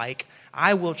look like,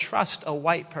 I will trust a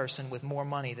white person with more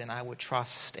money than I would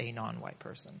trust a non-white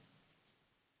person.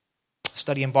 A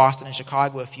study in Boston and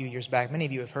Chicago a few years back, many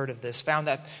of you have heard of this, found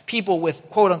that people with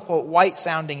quote-unquote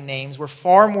white-sounding names were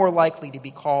far more likely to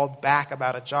be called back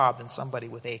about a job than somebody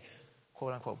with a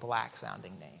quote-unquote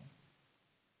black-sounding name.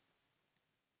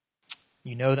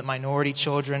 You know that minority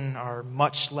children are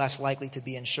much less likely to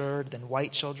be insured than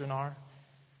white children are.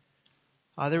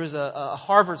 There was a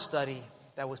Harvard study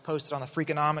that was posted on the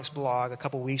Freakonomics blog a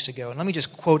couple weeks ago, and let me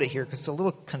just quote it here because it's a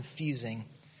little confusing.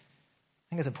 I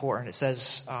think it's important. It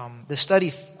says, the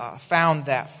study found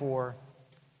that for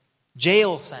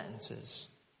jail sentences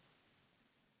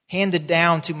handed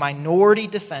down to minority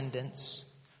defendants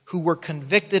who were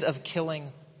convicted of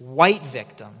killing white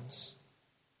victims,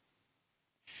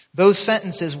 those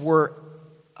sentences were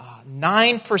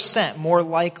 9% more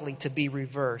likely to be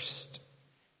reversed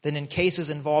than in cases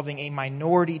involving a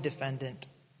minority defendant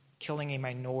killing a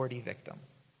minority victim.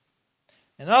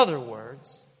 In other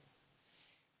words,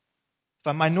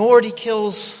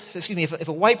 if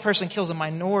a white person kills a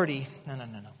minority, no.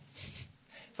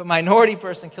 If a minority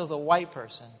person kills a white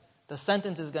person, the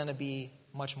sentence is going to be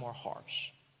much more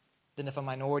harsh than if a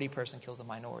minority person kills a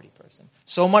minority person.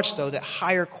 So much so that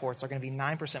higher courts are going to be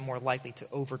 9% more likely to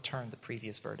overturn the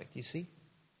previous verdict. You see?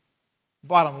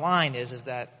 Bottom line is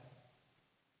that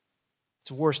it's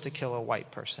worse to kill a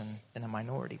white person than a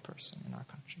minority person in our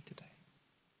country today.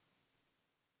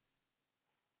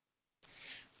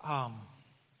 I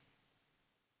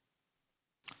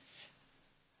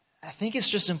think it's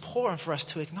just important for us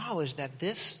to acknowledge that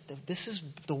this is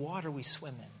the water we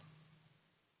swim in.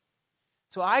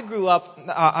 So I grew up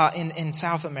in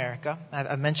South America.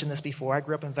 I've mentioned this before. I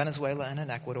grew up in Venezuela and in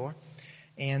Ecuador.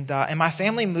 And my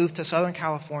family moved to Southern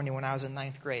California when I was in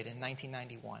 9th grade in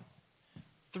 1991.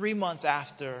 3 months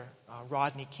after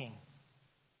Rodney King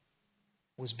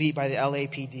was beat by the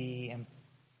LAPD and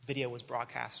video was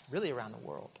broadcast really around the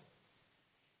world.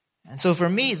 And so for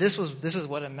me, this is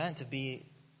what it meant to be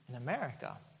in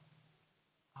America.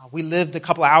 We lived a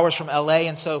couple of hours from LA,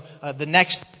 and so the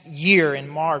next year in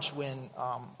March, when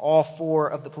all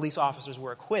 4 of the police officers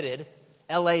were acquitted,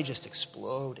 LA just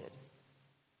exploded.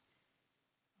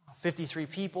 53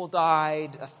 people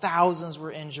died, thousands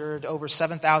were injured, over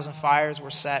 7,000 fires were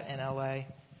set in LA.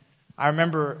 I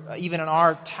remember even in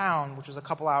our town, which was a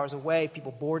couple hours away,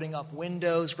 people boarding up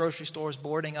windows, grocery stores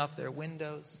boarding up their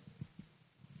windows.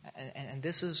 And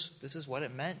this is what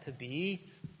it meant to be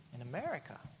in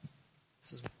America.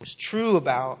 This is what was true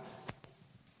about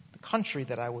the country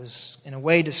that I was, in a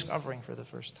way, discovering for the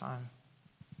first time.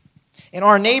 In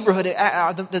our neighborhood,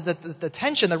 the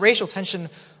tension, the racial tension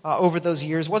over those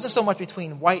years wasn't so much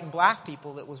between white and black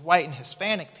people, it was white and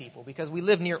Hispanic people, because we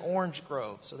lived near orange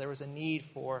groves, so there was a need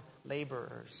for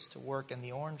laborers to work in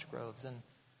the orange groves, and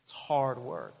it's hard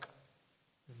work,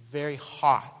 very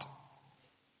hot,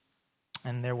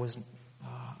 and there was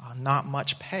not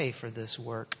much pay for this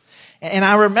work. And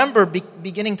I remember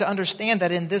beginning to understand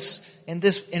that in this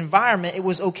environment, it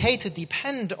was okay to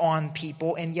depend on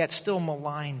people and yet still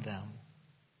malign them.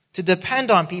 To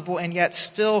depend on people and yet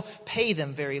still pay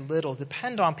them very little.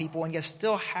 Depend on people and yet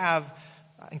still have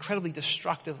incredibly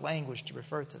destructive language to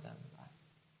refer to them.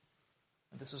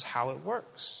 This is how it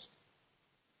works.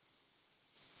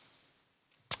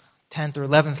 10th or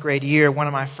 11th grade year, one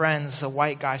of my friends, a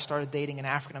white guy, started dating an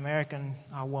African-American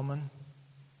woman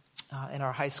in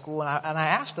our high school. And I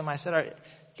asked him, I said, you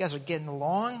guys are getting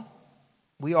along?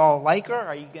 We all like her?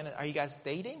 Are you guys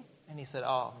dating? And he said,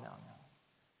 oh, no.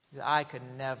 I could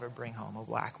never bring home a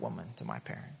black woman to my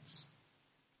parents.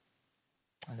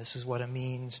 And this is what it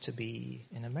means to be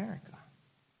in America.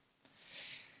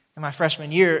 In my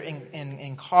freshman year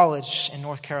in college in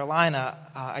North Carolina,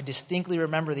 I distinctly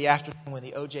remember the afternoon when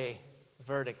the OJ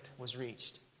verdict was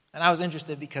reached. And I was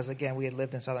interested because, again, we had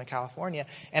lived in Southern California.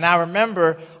 And I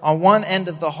remember on one end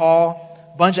of the hall,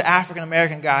 a bunch of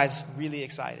African-American guys really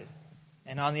excited.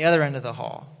 And on the other end of the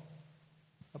hall,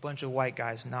 a bunch of white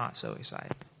guys not so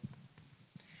excited.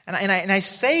 And I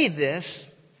say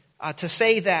this to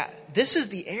say that this is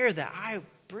the air that I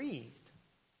breathed.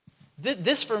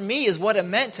 This, for me, is what it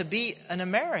meant to be an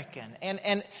American.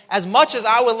 And as much as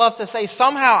I would love to say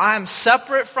somehow I'm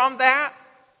separate from that,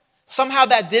 somehow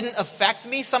that didn't affect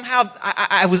me, somehow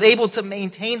I was able to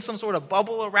maintain some sort of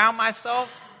bubble around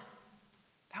myself,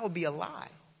 that would be a lie.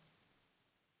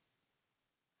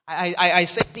 I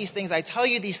say these things, I tell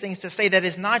you these things to say that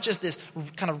it's not just this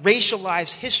kind of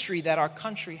racialized history that our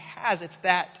country has, it's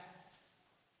that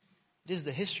it is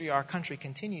the history our country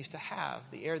continues to have,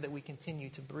 the air that we continue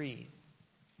to breathe.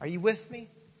 Are you with me?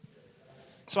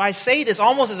 So I say this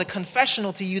almost as a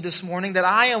confessional to you this morning that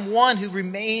I am one who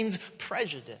remains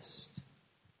prejudiced.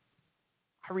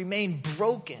 I remain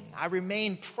broken. I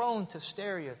remain prone to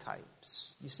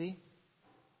stereotypes. You see?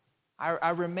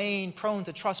 I remain prone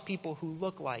to trust people who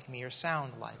look like me or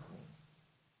sound like me.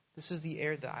 This is the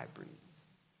air that I breathe.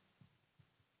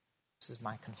 This is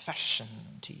my confession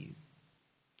to you.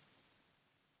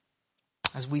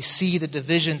 As we see the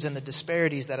divisions and the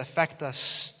disparities that affect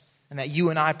us and that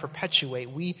you and I perpetuate,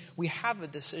 we have a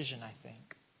decision, I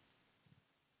think.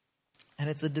 And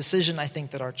it's a decision, I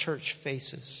think, that our church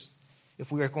faces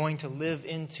if we are going to live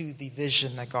into the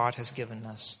vision that God has given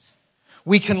us.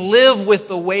 We can live with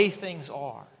the way things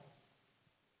are.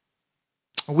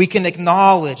 We can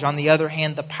acknowledge, on the other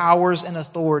hand, the powers and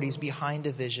authorities behind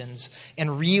divisions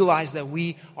and realize that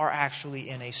we are actually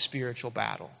in a spiritual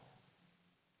battle.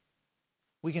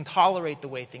 We can tolerate the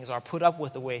way things are, put up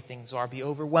with the way things are, be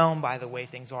overwhelmed by the way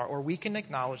things are, or we can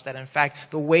acknowledge that, in fact,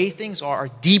 the way things are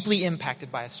deeply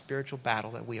impacted by a spiritual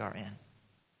battle that we are in.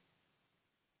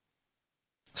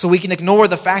 So we can ignore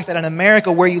the fact that in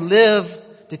America, where you live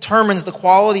determines the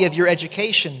quality of your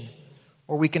education,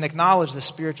 or we can acknowledge the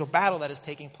spiritual battle that is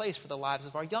taking place for the lives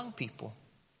of our young people.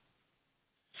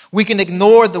 We can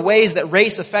ignore the ways that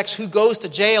race affects who goes to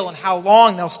jail and how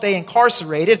long they'll stay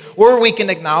incarcerated, or we can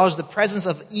acknowledge the presence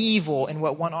of evil in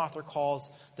what one author calls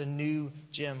the new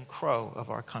Jim Crow of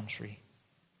our country.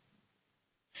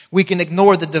 We can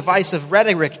ignore the divisive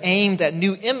rhetoric aimed at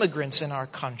new immigrants in our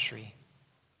country.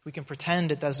 We can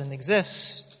pretend it doesn't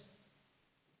exist.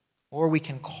 Or we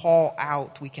can call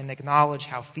out, we can acknowledge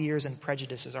how fears and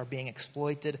prejudices are being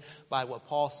exploited by what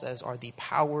Paul says are the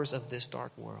powers of this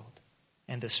dark world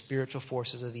and the spiritual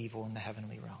forces of evil in the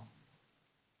heavenly realm.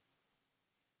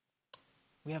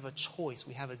 We have a choice.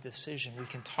 We have a decision. We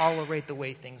can tolerate the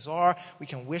way things are. We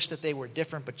can wish that they were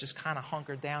different, but just kind of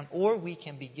hunker down. Or we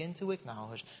can begin to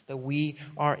acknowledge that we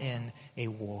are in a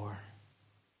war.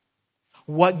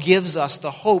 What gives us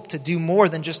the hope to do more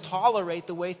than just tolerate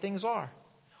the way things are?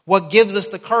 What gives us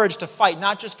the courage to fight,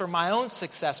 not just for my own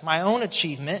success, my own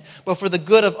achievement, but for the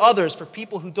good of others, for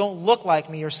people who don't look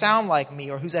like me or sound like me,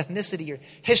 or whose ethnicity or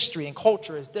history and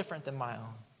culture is different than my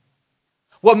own?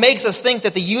 What makes us think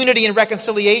that the unity and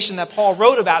reconciliation that Paul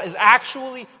wrote about is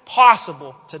actually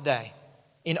possible today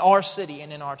in our city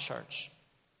and in our church?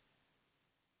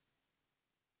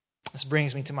 This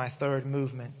brings me to my third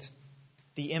movement,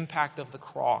 the impact of the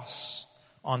cross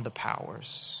on the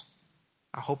powers.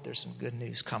 I hope there's some good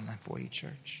news coming for you,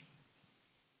 church.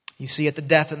 You see, at the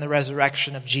death and the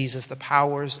resurrection of Jesus, the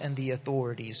powers and the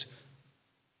authorities,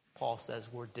 Paul says,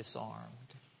 were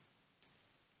disarmed.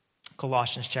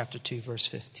 Colossians chapter 2, verse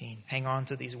 15. Hang on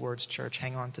to these words, church.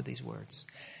 Hang on to these words.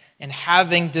 And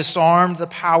having disarmed the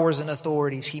powers and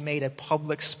authorities, he made a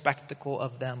public spectacle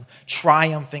of them,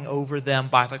 triumphing over them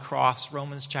by the cross.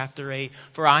 Romans chapter 8.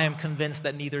 For I am convinced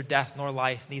that neither death nor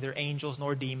life, neither angels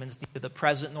nor demons, neither the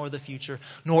present nor the future,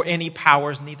 nor any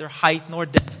powers, neither height nor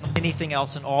depth, nor anything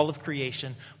else in all of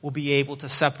creation will be able to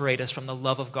separate us from the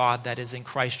love of God that is in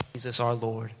Christ Jesus our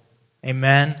Lord.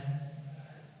 Amen.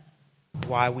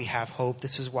 Why we have hope.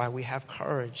 This is why we have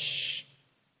courage.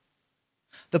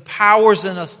 The powers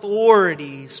and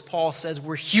authorities, Paul says,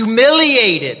 were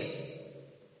humiliated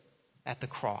at the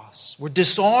cross, were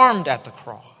disarmed at the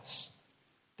cross.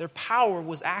 Their power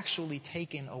was actually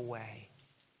taken away.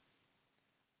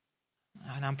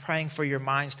 And I'm praying for your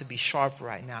minds to be sharp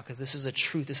right now, because this is a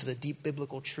truth, this is a deep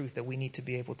biblical truth that we need to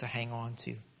be able to hang on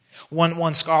to.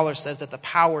 One scholar says that the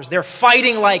powers, they're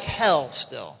fighting like hell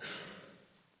still,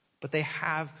 but they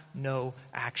have no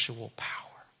actual power.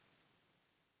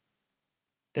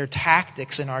 Their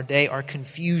tactics in our day are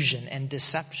confusion and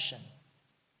deception.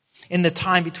 In the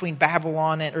time between Babel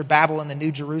and the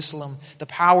New Jerusalem, the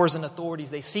powers and authorities,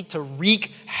 they seek to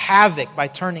wreak havoc by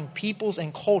turning peoples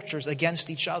and cultures against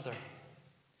each other.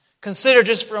 Consider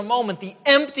just for a moment the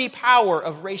empty power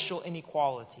of racial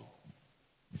inequality.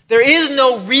 There is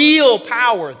no real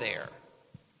power there.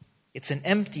 It's an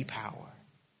empty power.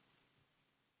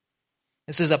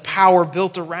 This is a power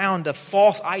built around a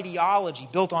false ideology,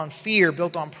 built on fear,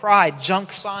 built on pride,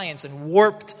 junk science, and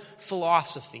warped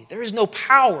philosophy. There is no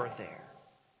power there.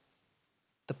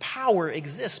 The power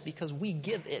exists because we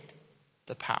give it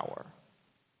the power.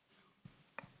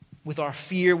 With our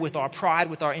fear, with our pride,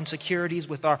 with our insecurities,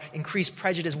 with our increased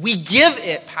prejudice, we give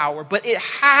it power, but it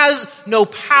has no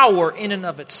power in and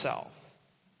of itself.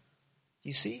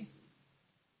 You see?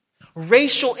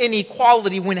 Racial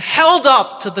inequality, when held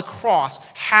up to the cross,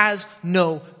 has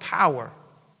no power.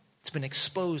 It's been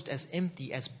exposed as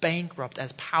empty, as bankrupt,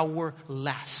 as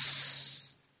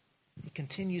powerless. It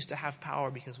continues to have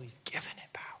power because we've given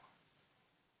it power.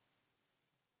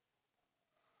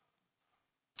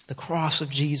 The cross of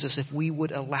Jesus, if we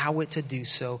would allow it to do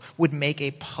so, would make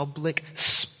a public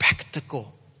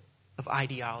spectacle of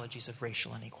ideologies of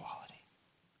racial inequality.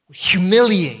 Would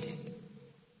humiliate it.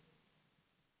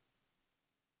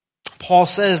 Paul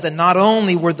says that not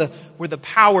only were the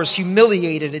powers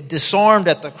humiliated and disarmed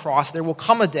at the cross, there will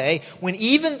come a day when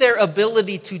even their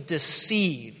ability to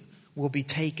deceive will be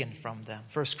taken from them.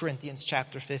 1 Corinthians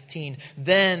chapter 15.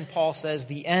 Then, Paul says,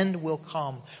 the end will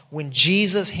come when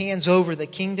Jesus hands over the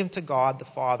kingdom to God the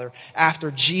Father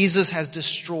after Jesus has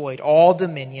destroyed all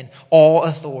dominion, all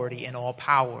authority, and all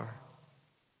power.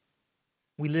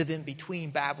 We live in between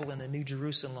Babel and the New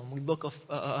Jerusalem. We look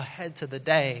ahead to the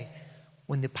day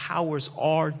when the powers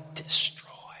are destroyed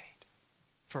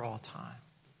for all time.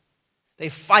 They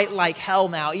fight like hell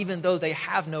now, even though they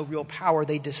have no real power.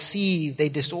 They deceive, they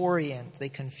disorient, they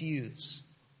confuse.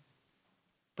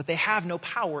 But they have no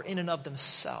power in and of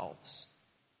themselves.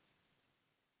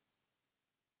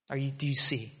 Do you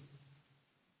see?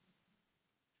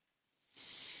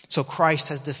 So Christ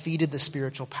has defeated the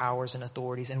spiritual powers and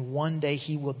authorities, and one day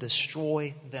he will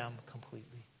destroy them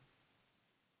completely.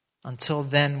 Until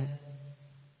then,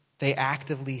 they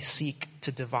actively seek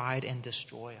to divide and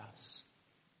destroy us.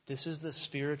 This is the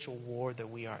spiritual war that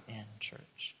we are in,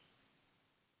 church.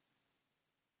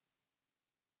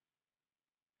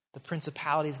 The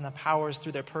principalities and the powers,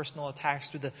 through their personal attacks,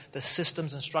 through the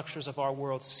systems and structures of our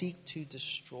world, seek to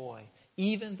destroy,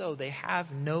 even though they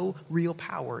have no real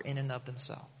power in and of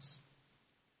themselves.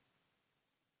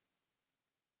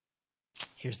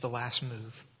 Here's the last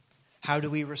move. How do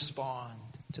we respond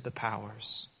to the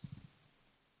powers?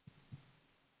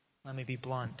 Let me be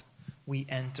blunt. We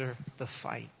enter the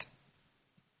fight.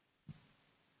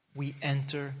 We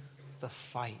enter the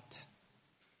fight.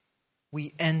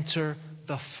 We enter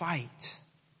the fight.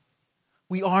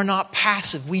 We are not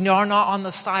passive. We are not on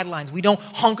the sidelines. We don't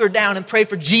hunker down and pray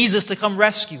for Jesus to come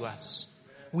rescue us.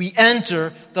 We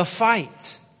enter the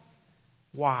fight.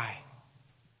 Why?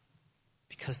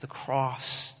 Because the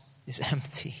cross is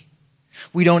empty.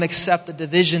 We don't accept the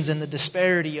divisions and the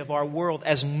disparity of our world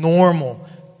as normal.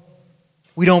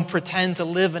 We don't pretend to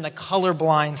live in a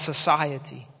colorblind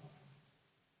society.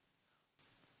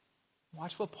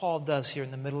 Watch what Paul does here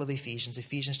in the middle of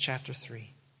Ephesians chapter 3.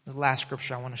 The last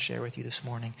scripture I want to share with you this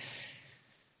morning.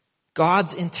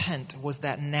 God's intent was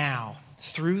that now,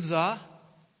 through the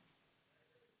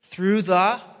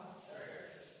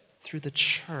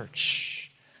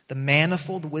church, the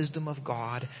manifold wisdom of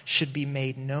God should be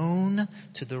made known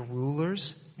to the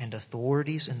rulers and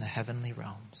authorities in the heavenly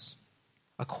realms,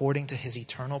 according to his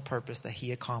eternal purpose that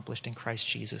he accomplished in Christ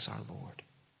Jesus our Lord.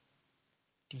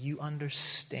 Do you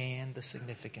understand the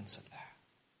significance of that?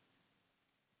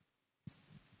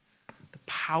 The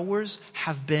powers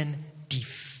have been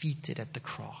defeated at the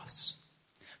cross.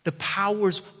 The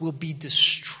powers will be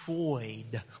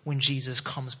destroyed when Jesus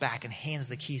comes back and hands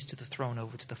the keys to the throne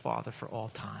over to the Father for all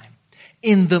time.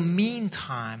 In the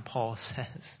meantime, Paul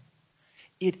says,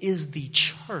 it is the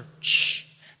church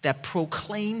that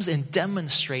proclaims and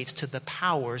demonstrates to the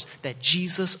powers that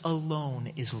Jesus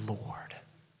alone is Lord.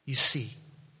 You see?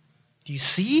 Do you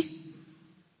see?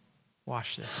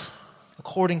 Watch this.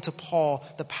 According to Paul,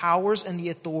 the powers and the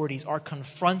authorities are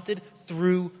confronted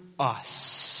through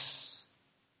us.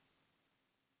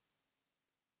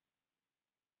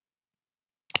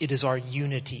 It is our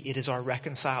unity. It is our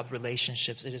reconciled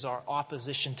relationships. It is our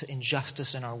opposition to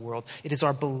injustice in our world. It is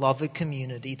our beloved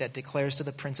community that declares to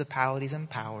the principalities and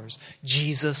powers,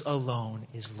 Jesus alone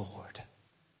is Lord.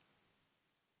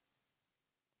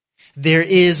 There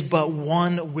is but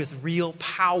one with real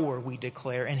power, we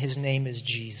declare, and his name is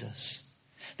Jesus.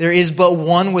 There is but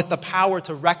one with the power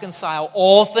to reconcile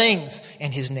all things,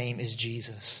 and his name is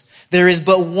Jesus. There is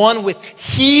but one with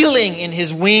healing in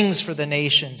his wings for the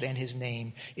nations, and his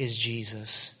name is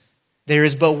Jesus. There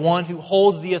is but one who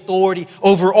holds the authority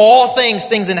over all things,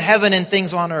 things in heaven and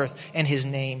things on earth, and his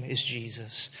name is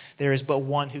Jesus. There is but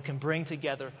one who can bring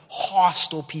together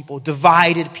hostile people,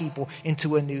 divided people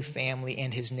into a new family,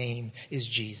 and his name is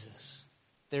Jesus.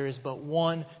 There is but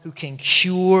one who can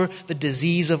cure the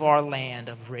disease of our land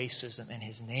of racism, and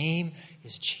his name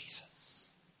is Jesus.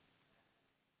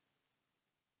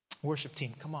 Worship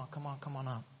team, come on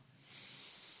up.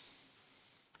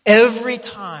 Every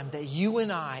time that you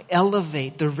and I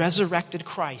elevate the resurrected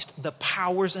Christ, the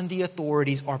powers and the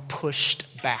authorities are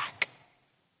pushed back.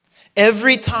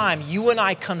 Every time you and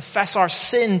I confess our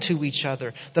sin to each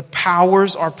other, the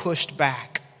powers are pushed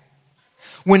back.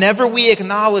 Whenever we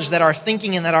acknowledge that our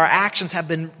thinking and that our actions have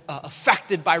been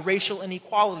affected by racial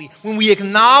inequality, when we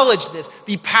acknowledge this,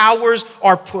 the powers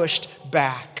are pushed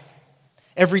back.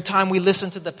 Every time we listen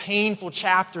to the painful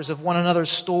chapters of one another's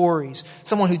stories,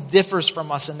 someone who differs from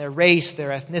us in their race, their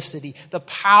ethnicity, the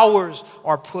powers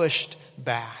are pushed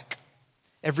back.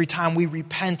 Every time we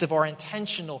repent of our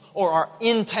intentional or our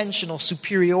intentional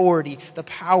superiority, the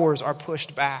powers are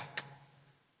pushed back.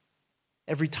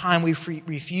 Every time we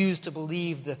refuse to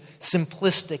believe the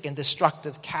simplistic and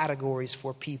destructive categories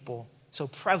for people so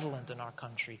prevalent in our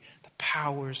country, the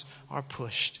powers are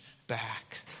pushed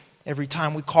back. Every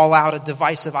time we call out a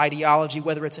divisive ideology,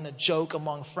 whether it's in a joke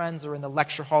among friends or in the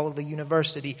lecture hall of the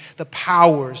university, the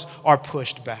powers are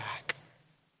pushed back.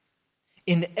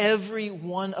 In every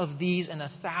one of these and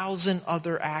 1,000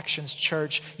 other actions,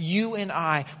 church, you and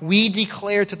I, we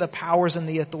declare to the powers and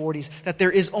the authorities that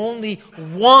there is only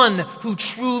one who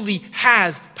truly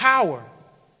has power.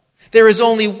 There is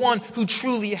only one who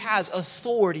truly has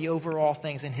authority over all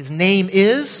things, and his name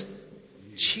is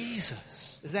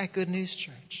Jesus. Is that good news,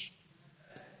 church?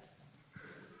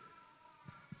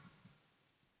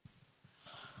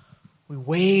 We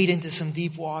wade into some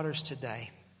deep waters today.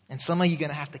 And some of you are going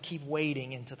to have to keep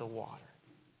wading into the water.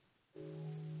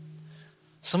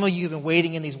 Some of you have been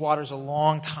wading in these waters a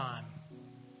long time.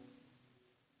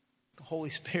 The Holy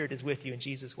Spirit is with you and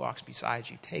Jesus walks beside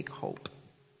you. Take hope.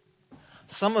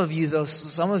 Some of you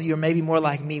are maybe more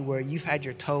like me where you've had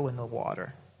your toe in the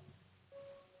water.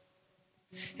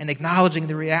 And acknowledging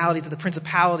the realities of the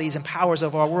principalities and powers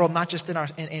of our world, not just in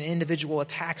individual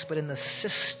attacks, but in the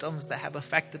systems that have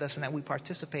affected us and that we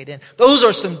participate in. Those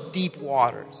are some deep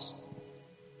waters.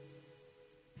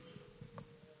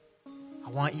 I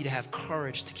want you to have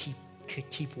courage to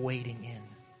keep wading in.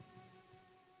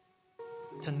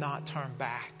 To not turn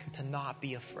back, to not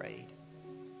be afraid.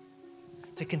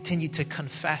 To continue to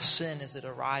confess sin as it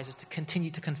arises, to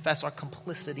continue to confess our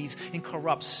complicities in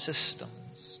corrupt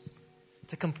systems.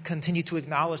 To continue to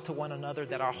acknowledge to one another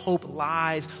that our hope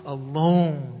lies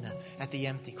alone at the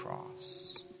empty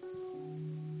cross.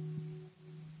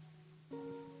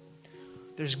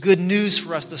 There's good news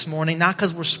for us this morning, not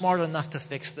because we're smart enough to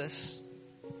fix this.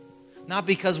 Not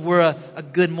because we're a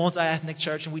good multi-ethnic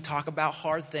church and we talk about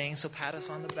hard things, so pat us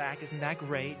on the back. Isn't that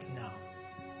great? No.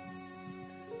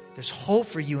 There's hope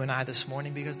for you and I this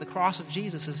morning because the cross of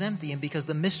Jesus is empty and because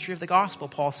the mystery of the gospel,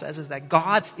 Paul says, is that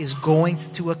God is going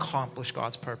to accomplish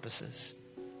God's purposes,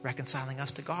 reconciling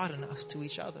us to God and us to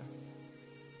each other.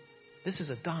 This is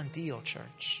a done deal,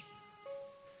 church.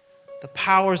 The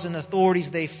powers and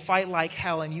authorities, they fight like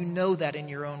hell, and you know that in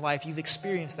your own life. You've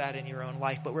experienced that in your own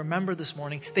life. But remember this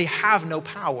morning, they have no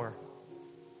power.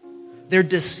 They're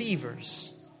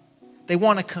deceivers. They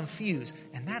want to confuse,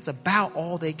 and that's about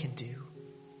all they can do.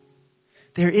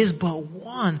 There is but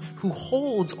one who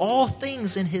holds all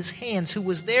things in his hands, who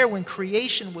was there when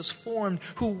creation was formed,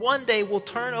 who one day will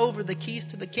turn over the keys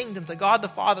to the kingdom to God the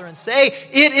Father and say,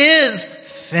 "It is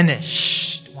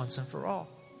finished," once and for all.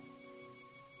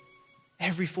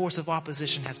 Every force of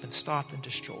opposition has been stopped and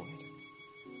destroyed.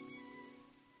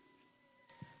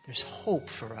 There's hope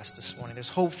for us this morning. There's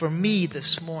hope for me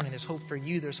this morning. There's hope for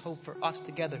you. There's hope for us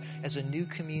together as a new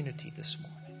community this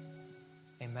morning.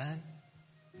 Amen.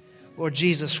 Lord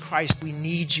Jesus Christ, we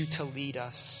need you to lead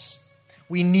us.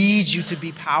 We need you to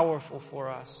be powerful for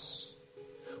us.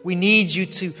 We need you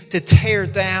to tear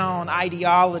down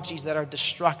ideologies that are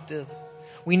destructive.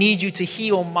 We need you to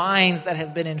heal minds that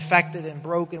have been infected and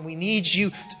broken. We need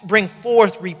you to bring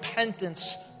forth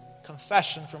repentance,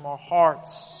 confession from our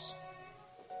hearts.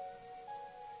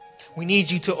 We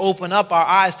need you to open up our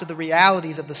eyes to the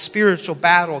realities of the spiritual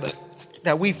battle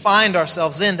that we find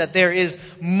ourselves in, that there is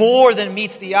more than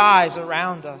meets the eyes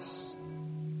around us.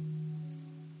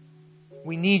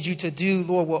 We need you to do,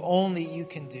 Lord, what only you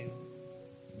can do.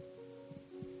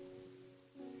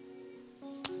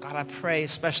 God, I pray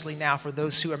especially now for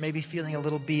those who are maybe feeling a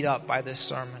little beat up by this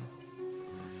sermon,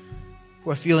 who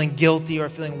are feeling guilty or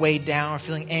feeling weighed down or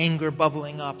feeling anger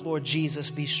bubbling up. Lord Jesus,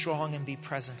 be strong and be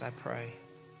present, I pray.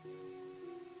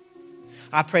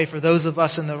 I pray for those of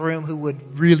us in the room who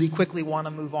would really quickly want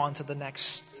to move on to the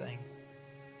next thing,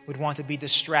 would want to be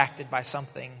distracted by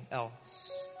something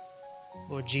else.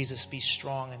 Lord Jesus, be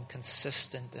strong and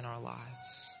consistent in our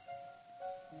lives.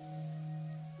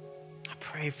 I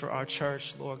pray for our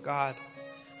church, Lord God.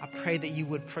 I pray that you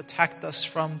would protect us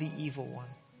from the evil one.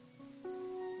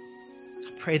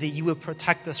 I pray that you would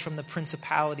protect us from the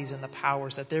principalities and the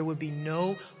powers, that there would be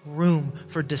no room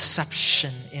for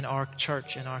deception in our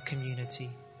church, in our community,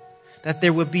 that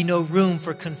there would be no room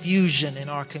for confusion in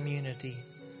our community,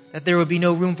 that there would be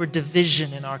no room for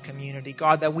division in our community.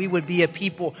 God, that we would be a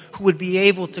people who would be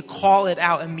able to call it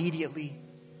out immediately.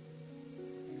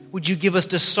 Would you give us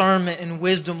discernment and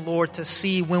wisdom, Lord, to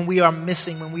see when we are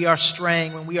missing, when we are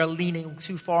straying, when we are leaning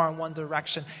too far in one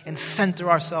direction, and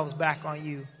center ourselves back on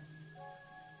you.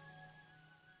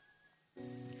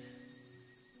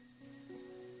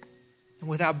 And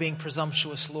without being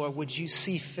presumptuous, Lord, would you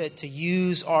see fit to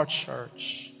use our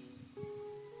church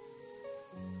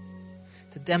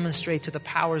to demonstrate to the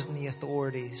powers and the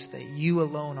authorities that you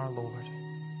alone are Lord?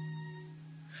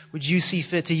 Would you see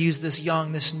fit to use this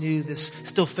young, this new, this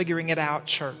still figuring it out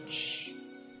church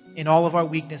in all of our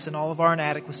weakness, in all of our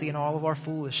inadequacy, in all of our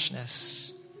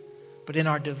foolishness, but in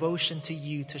our devotion to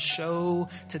you, to show,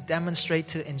 to demonstrate,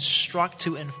 to instruct,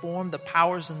 to inform the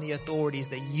powers and the authorities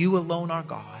that you alone are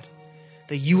God,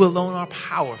 that you alone are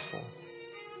powerful,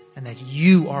 and that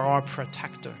you are our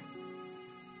protector.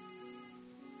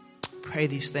 Pray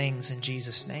these things in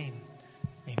Jesus' name.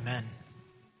 Amen.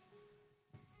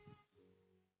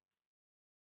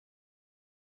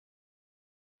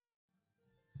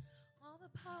 All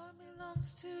the power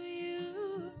belongs to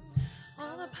you.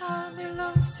 All the power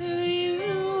belongs to you,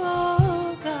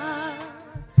 oh God.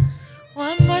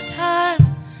 One more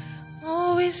time,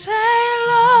 oh, we say,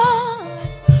 Lord,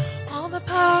 all the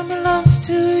power belongs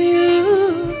to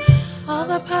you. All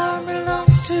the power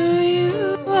belongs to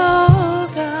you,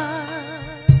 oh God.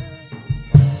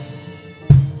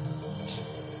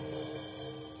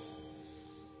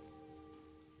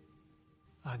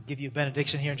 I'll give you a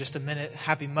benediction here in just a minute.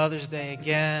 Happy Mother's Day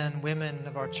again. Women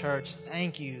of our church,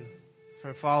 thank you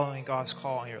for following God's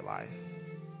call on your life.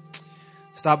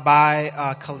 Stop by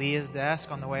Kalia's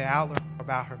desk on the way out, learn more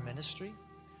about her ministry.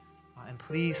 And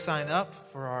please sign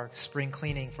up for our spring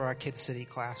cleaning for our Kids City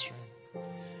classroom.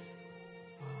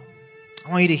 I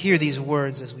want you to hear these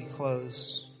words as we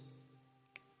close,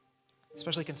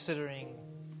 especially considering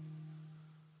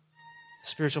the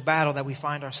spiritual battle that we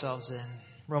find ourselves in.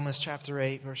 Romans chapter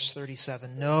 8, verse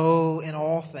 37. Know in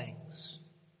all things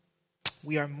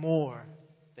we are more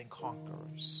than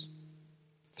conquerors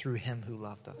through him who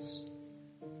loved us.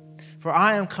 For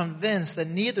I am convinced that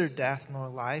neither death nor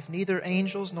life, neither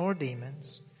angels nor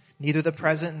demons, neither the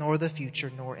present nor the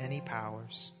future, nor any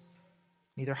powers,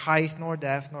 neither height nor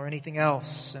depth nor anything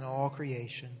else in all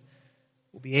creation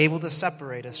will be able to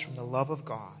separate us from the love of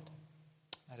God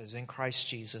that is in Christ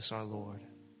Jesus our Lord.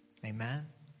 Amen.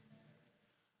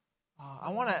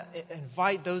 I want to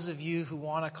invite those of you who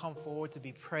want to come forward to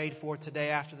be prayed for today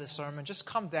after this sermon. Just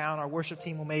come down. Our worship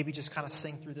team will maybe just kind of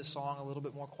sing through this song a little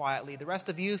bit more quietly. The rest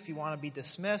of you, if you want to be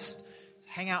dismissed,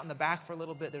 hang out in the back for a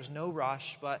little bit. There's no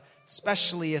rush, but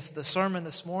especially if the sermon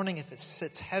this morning, if it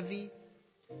sits heavy,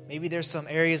 maybe there's some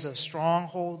areas of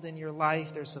stronghold in your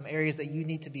life. There's some areas that you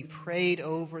need to be prayed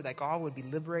over, that God would be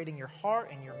liberating your heart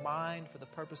and your mind for the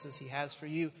purposes he has for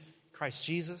you. Christ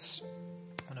Jesus,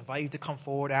 I invite you to come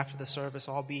forward after the service.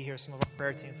 I'll be here. Some of our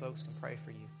prayer team folks can pray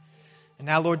for you. And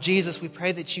now, Lord Jesus, we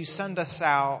pray that you send us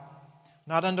out,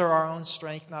 not under our own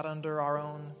strength, not under our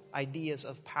own ideas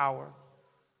of power,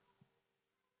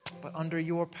 but under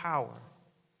your power.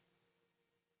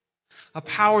 A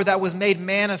power that was made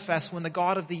manifest when the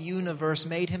God of the universe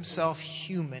made himself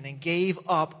human and gave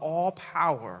up all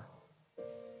power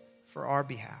for our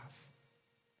behalf.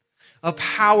 A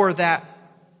power that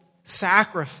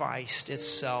sacrificed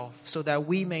itself so that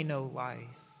we may know life.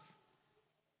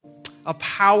 A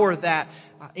power that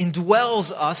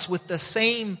indwells us with the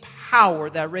same power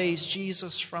that raised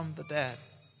Jesus from the dead.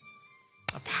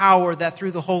 A power that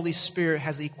through the Holy Spirit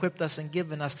has equipped us and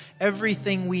given us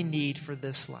everything we need for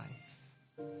this life.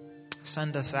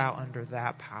 Send us out under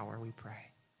that power, we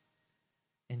pray.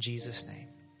 In Jesus' name,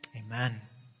 amen.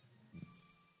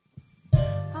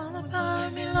 All the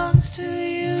power belongs to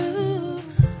you.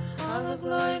 All the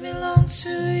glory belongs to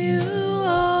you,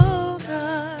 oh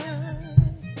God.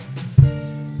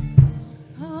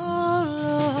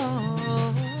 Oh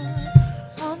Lord.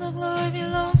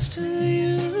 belongs to